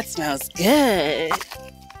 That smells good.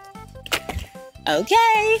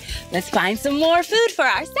 Okay, let's find some more food for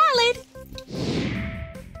our salad.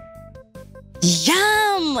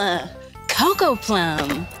 Yum! Cocoa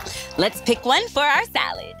plum. Let's pick one for our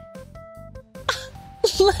salad.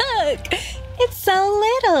 Look, it's so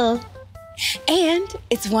little. And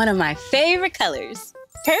it's one of my favorite colors,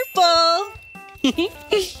 purple.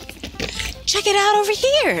 Check it out over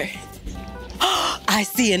here. I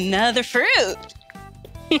see another fruit.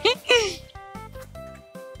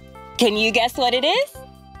 Can you guess what it is?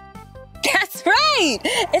 That's right,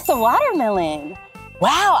 it's a watermelon.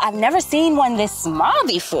 Wow, I've never seen one this small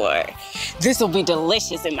before. This will be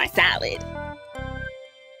delicious in my salad.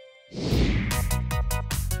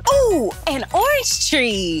 Oh, an orange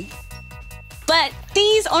tree. But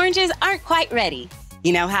these oranges aren't quite ready.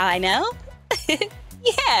 You know how I know?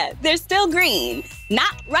 Yeah, they're still green.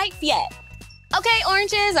 Not ripe yet. Okay,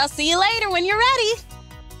 oranges, I'll see you later when you're ready.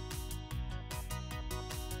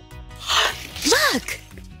 Look!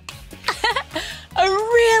 A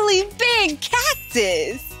really big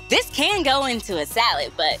cactus. This can go into a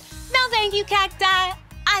salad, but no thank you, cacti.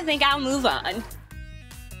 I think I'll move on.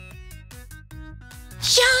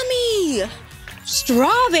 Yummy!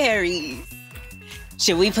 Strawberries.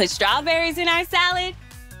 Should we put strawberries in our salad?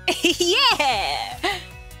 Yeah!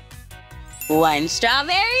 1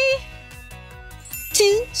 strawberry,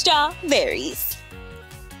 2 strawberries.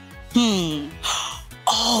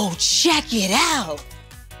 Oh, check it out.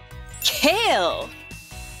 Kale.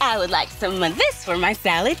 I would like some of this for my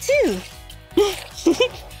salad too.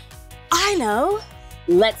 I know.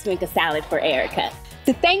 Let's make a salad for Erica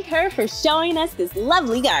to thank her for showing us this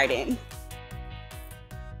lovely garden.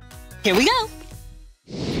 Here we go.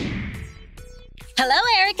 Hello,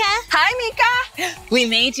 Erica. Hi, Meekah. We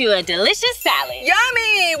made you a delicious salad.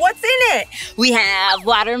 Yummy! What's in it? We have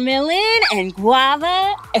watermelon and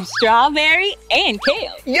guava and strawberry and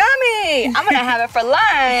kale. Yummy! I'm gonna have it for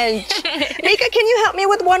lunch. Meekah, can you help me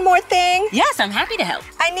with one more thing? Yes, I'm happy to help.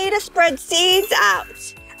 I need to spread seeds out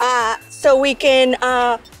so we can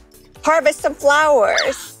harvest some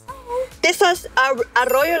flowers. This is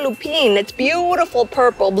Arroyo Lupin. It's beautiful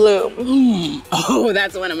purple bloom. Oh,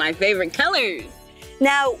 that's one of my favorite colors.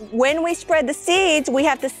 Now, when we spread the seeds, we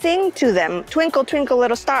have to sing to them, Twinkle, Twinkle,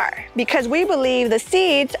 Little Star, because we believe the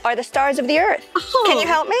seeds are the stars of the earth. Oh. Can you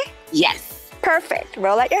help me? Yes. Perfect.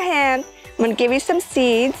 Roll out your hand. I'm gonna give you some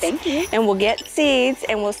seeds. Thank you. And we'll get seeds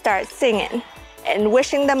and we'll start singing and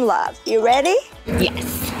wishing them love. You ready?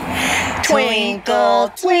 Yes. Twinkle,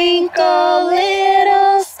 twinkle,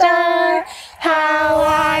 little star, how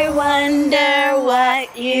I wonder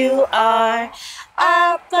what you are.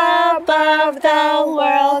 Up above the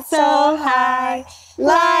world so high,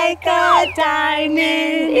 like a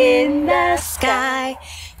diamond in the sky.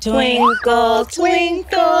 Twinkle,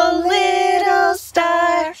 twinkle, little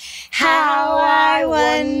star, how I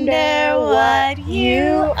wonder what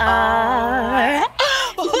you are.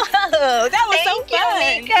 Whoa, that was so fun.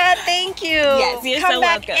 Thank you, Meekah. Thank you. Yes, you're Come so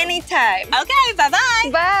back welcome. anytime. Okay, bye-bye.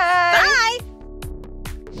 Bye. Bye.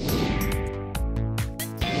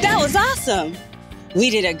 That was awesome. We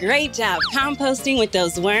did a great job composting with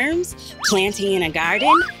those worms, planting in a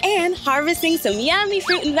garden, and harvesting some yummy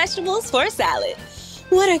fruit and vegetables for a salad.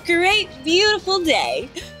 What a great, beautiful day.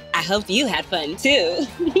 I hope you had fun too.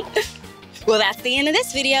 Well, that's the end of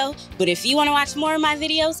this video, but if you want to watch more of my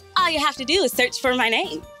videos, all you have to do is search for my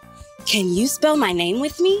name. Can you spell my name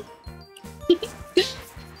with me?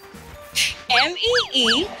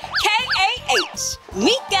 M-E-E-K-A-H,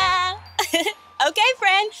 Meekah. Okay,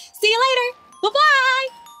 friend, see you later. Bye-bye.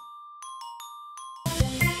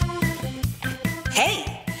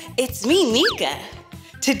 Hey, it's me, Meekah.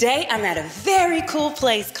 Today, I'm at a very cool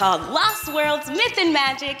place called Lost World's Myth and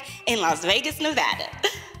Magic in Las Vegas, Nevada.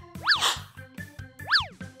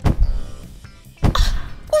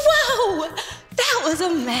 Whoa, that was a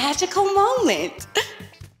magical moment.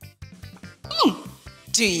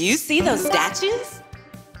 Do you see those statues?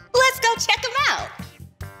 Let's go check them out.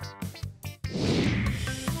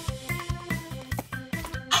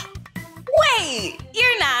 Wait,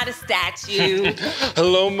 you're not a statue.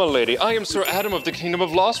 Hello, my lady. I am Sir Adam of the Kingdom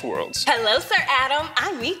of Lost Worlds. Hello, Sir Adam.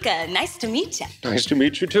 I'm Meekah. Nice to meet you. Nice to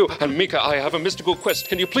meet you, too. And Meekah, I have a mystical quest.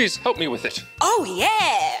 Can you please help me with it? Oh,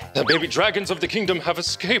 yeah. The baby dragons of the kingdom have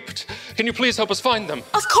escaped. Can you please help us find them?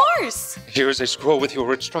 Of course. Here's a scroll with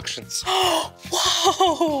your instructions.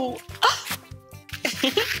 Whoa.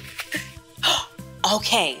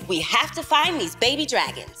 Okay, we have to find these baby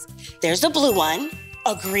dragons. There's a blue one,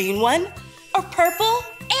 a green one, a purple,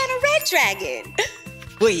 and a red dragon.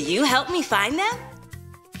 Will you help me find them?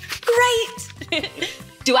 Great.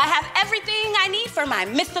 Do I have everything I need for my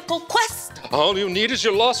mythical quest? All you need is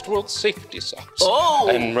your Lost World safety socks. Oh.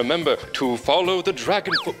 And remember to follow the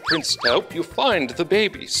dragon footprints to help you find the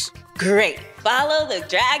babies. Great. Follow the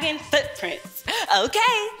dragon footprints.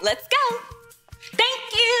 Okay, let's go.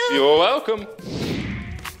 Thank you. You're welcome.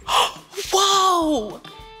 Whoa!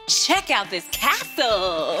 Check out this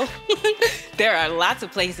castle. There are lots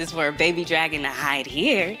of places for a baby dragon to hide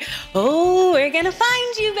here. Oh, we're gonna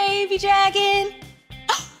find you, baby dragon.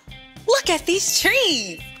 Look at these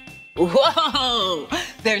trees. Whoa,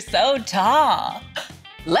 they're so tall.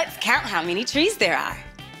 Let's count how many trees there are.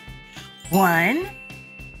 1,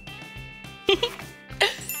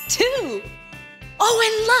 2. Oh,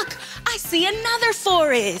 and look, I see another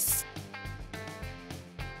forest.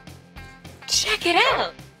 Check it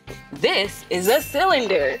out. This is a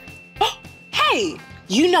cylinder. Hey,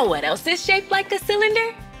 You know what else is shaped like a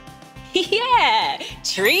cylinder? Yeah,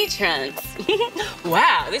 tree trunks.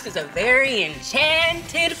 Wow, this is a very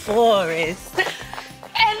enchanted forest.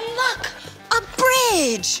 And look, a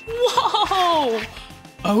bridge. Whoa.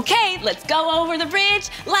 Okay, let's go over the bridge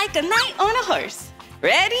like a knight on a horse.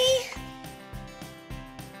 Ready?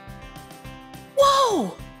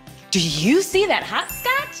 Whoa, do you see that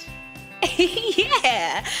hopscotch?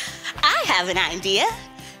 Yeah, I have an idea.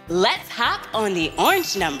 Let's hop on the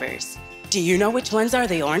orange numbers. Do you know which ones are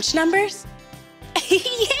the orange numbers?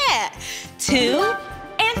 Yeah, 2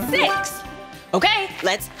 and 6. Okay,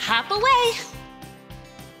 let's hop away.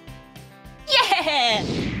 Yeah!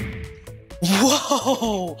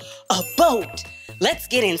 Whoa, a boat. Let's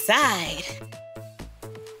get inside.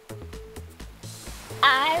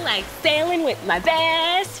 I like sailing with my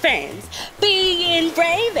best friends, being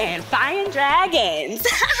brave and fighting dragons.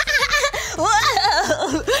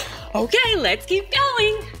 Whoa! Okay, let's keep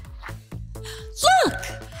going. Look,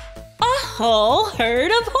 a whole herd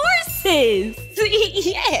of horses.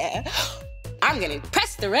 Yeah. I'm gonna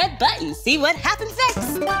press the red button, see what happens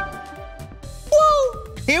next.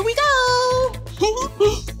 Whoa, here we go.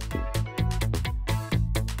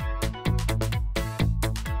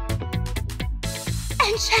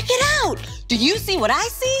 And check it out. Do you see what I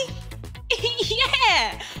see?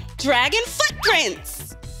 Yeah, dragon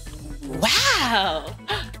footprints. Wow.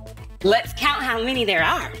 Let's count how many there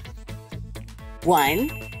are. 1,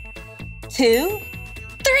 2,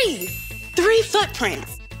 3. 3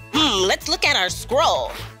 footprints. Let's look at our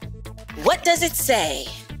scroll. What does it say?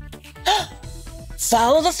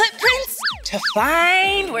 Follow the footprints to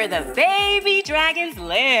find where the baby dragon's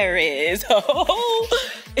lair is. Oh,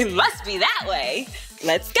 it must be that way.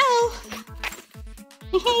 Let's go.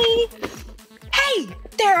 Hey,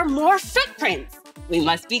 there are more footprints. We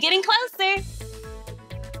must be getting closer.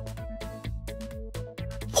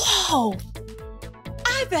 Whoa,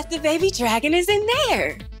 I bet the baby dragon is in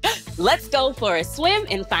there. Let's go for a swim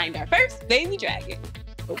and find our first baby dragon.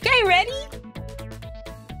 Okay, ready?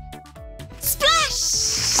 Splash!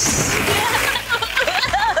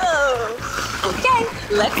 Okay,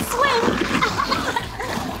 let's swim.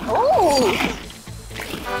 Oh,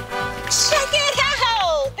 check it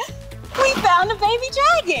out! We found a baby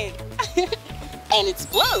dragon. And it's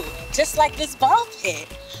blue, just like this ball pit.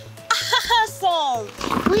 Awesome!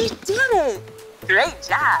 We did it! Great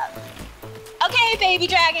job! Okay, baby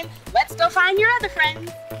dragon, let's go find your other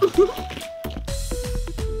friends.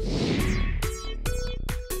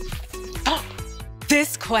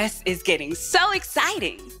 This quest is getting so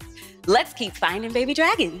exciting. Let's keep finding baby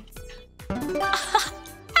dragons.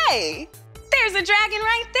 Hey, there's a dragon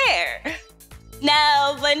right there.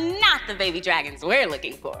 No, but not the baby dragons we're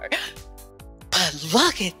looking for. But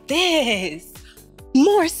look at this.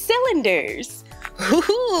 More cylinders.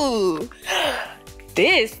 Ooh,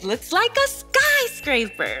 this looks like a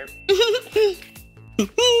skyscraper.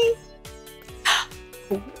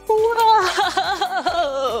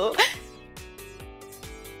 Whoa.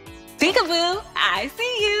 Peekaboo, I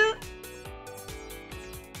see you.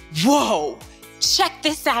 Whoa, check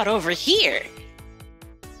this out over here.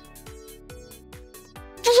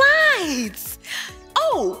 Lights.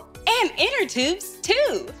 Oh, and inner tubes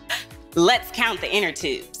too. Let's count the inner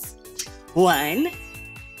tubes. 1,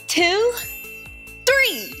 2,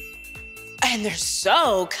 3. And they're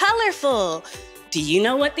so colorful. Do you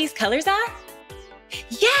know what these colors are?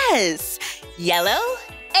 Yes, yellow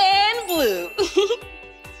and blue.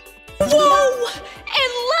 Whoa,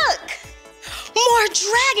 and look, more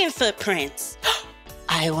dragon footprints.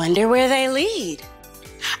 I wonder where they lead.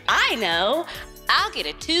 I know, I'll get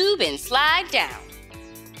a tube and slide down.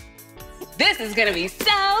 This is gonna be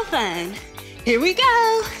so fun. Here we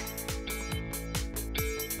go.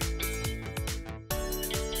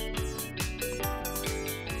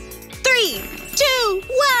 Three, 2,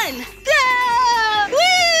 1, go!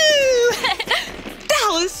 Woo! That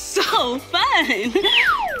was so fun.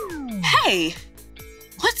 Hey,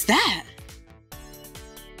 what's that?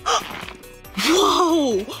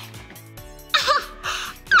 Whoa!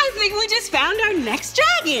 I think we just found our next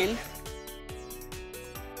dragon.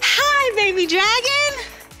 Hi, baby dragon.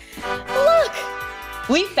 Look,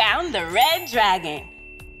 we found the red dragon.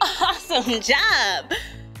 Awesome job.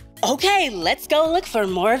 Okay, let's go look for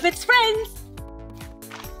more of its friends.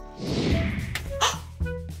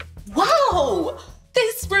 Whoa,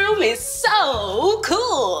 this room is so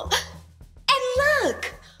cool. And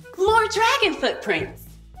look, more dragon footprints.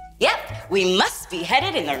 Yep, we must be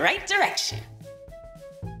headed in the right direction.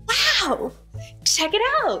 Wow, check it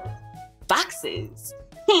out. Boxes.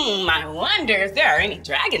 I wonder if there are any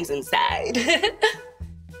dragons inside.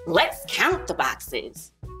 Let's count the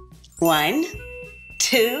boxes. 1,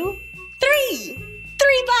 2, 3.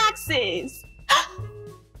 3 boxes.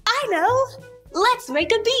 I know. Let's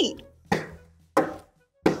make a beat.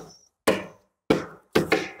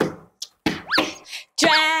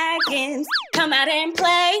 Dragons, come out and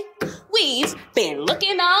play. We've been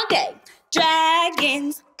looking all day.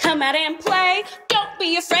 Dragons, come out and play. Don't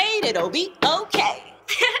be afraid, it'll be okay.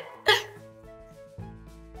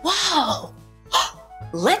 Whoa,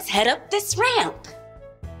 let's head up this ramp.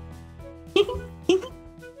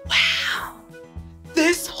 Wow,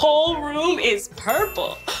 this whole room is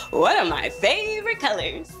purple. One of my favorite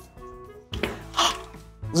colors.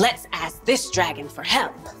 Let's ask this dragon for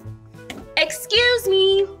help. Excuse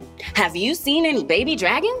me, have you seen any baby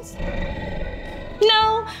dragons?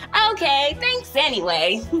 No? Okay, thanks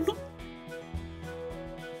anyway.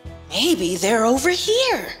 Maybe they're over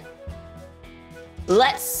here.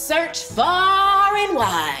 Let's search far and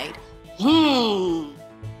wide.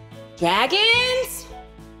 Dragons?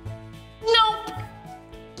 Nope.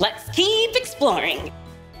 Let's keep exploring.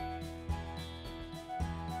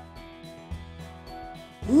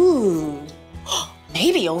 Ooh,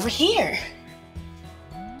 maybe over here.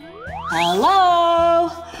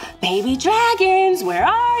 Hello, baby dragons, where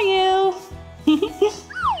are you?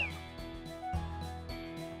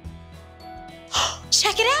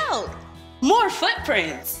 Check it out, more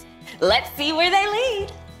footprints. Let's see where they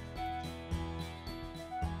lead.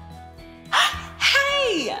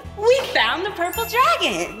 Hey, we found the purple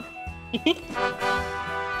dragon.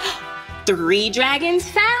 3 dragons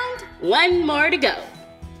found, 1 more to go.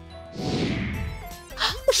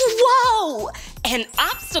 Whoa, an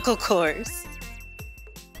obstacle course.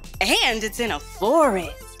 And it's in a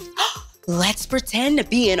forest. Let's pretend to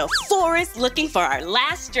be in a forest looking for our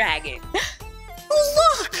last dragon.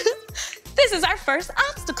 Look, this is our first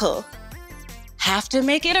obstacle. Have to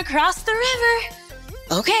make it across the river.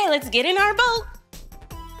 Okay, let's get in our boat.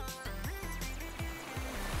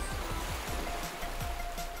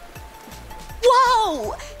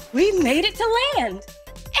 Whoa, we made it to land.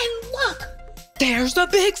 And look, there's a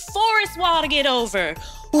big forest wall to get over.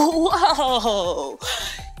 Whoa.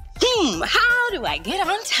 How do I get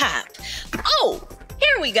on top? Oh,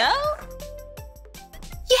 here we go.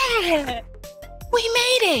 Yeah, we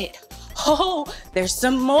made it. Oh, there's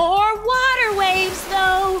some more water waves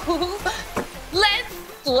though. Let's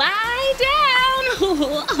slide down.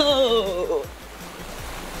 Whoa.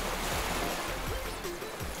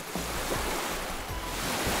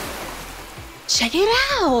 Check it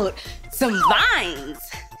out, some vines.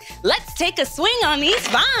 Let's take a swing on these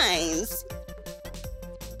vines.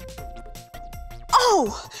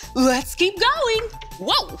 Oh, let's keep going.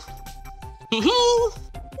 Whoa.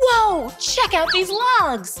 Whoa, check out these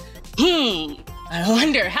logs. I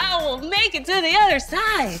wonder how we'll make it to the other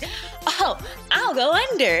side. Oh, I'll go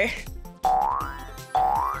under.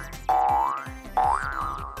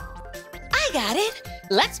 I got it.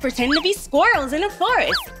 Let's pretend to be squirrels in a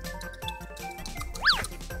forest.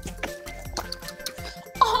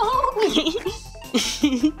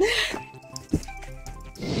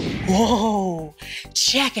 Whoa,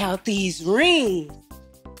 check out these rings.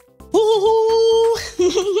 Ooh.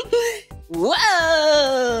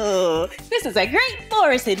 Whoa, this is a great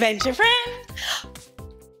forest adventure, friend.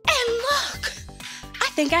 And look, I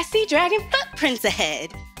think I see dragon footprints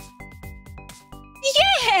ahead.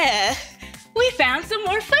 Yeah, we found some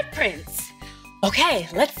more footprints. Okay,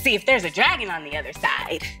 let's see if there's a dragon on the other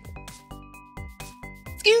side.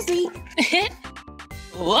 Excuse me.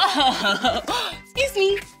 Whoa, excuse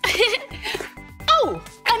me. Oh,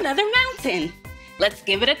 another mountain. Let's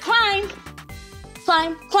give it a climb.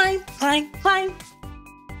 Climb, climb, climb, climb.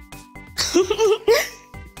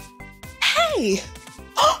 Hey,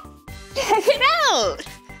 check it out.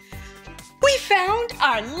 We found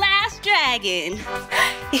our last dragon.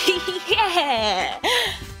 Yeah.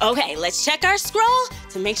 Okay, let's check our scroll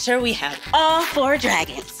to make sure we have all 4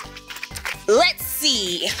 dragons. Let's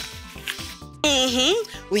see.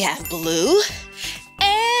 We have blue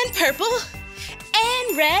and purple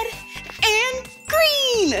and red and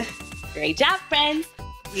green. Great job, friends.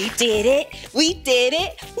 We did it. We did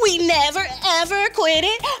it. We never, ever quit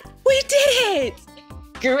it. We did it.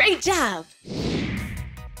 Great job.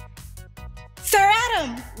 Sir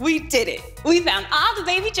Adam, we did it. We found all the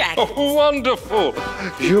baby dragons. Oh, wonderful.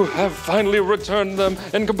 You have finally returned them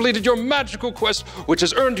and completed your magical quest, which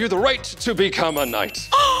has earned you the right to become a knight.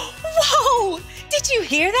 Oh, whoa! Did you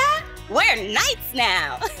hear that? We're knights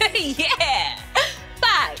now. Yeah.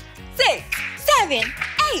 5, 6, 7,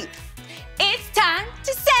 8. It's time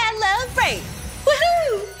to celebrate.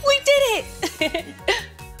 Woohoo! We did it.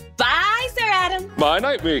 Bye, Sir Adam. Bye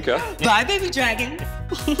night, Meekah. Bye, baby dragon.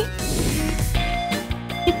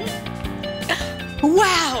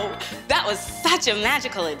 Wow, that was such a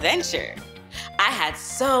magical adventure. I had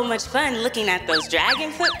so much fun looking at those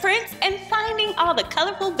dragon footprints and finding all the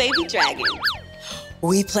colorful baby dragons.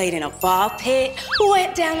 We played in a ball pit,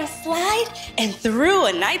 went down a slide, and through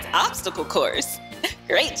a nice obstacle course.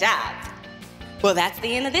 Great job. Well, that's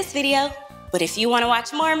the end of this video. But if you want to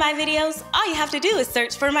watch more of my videos, all you have to do is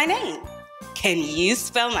search for my name. Can you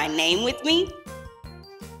spell my name with me?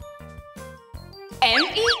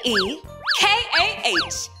 M-E-E-K-A-H,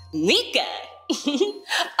 Meekah. Okay,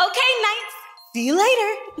 Knights, see you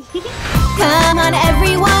later. Come on,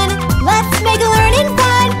 everyone, let's make a learning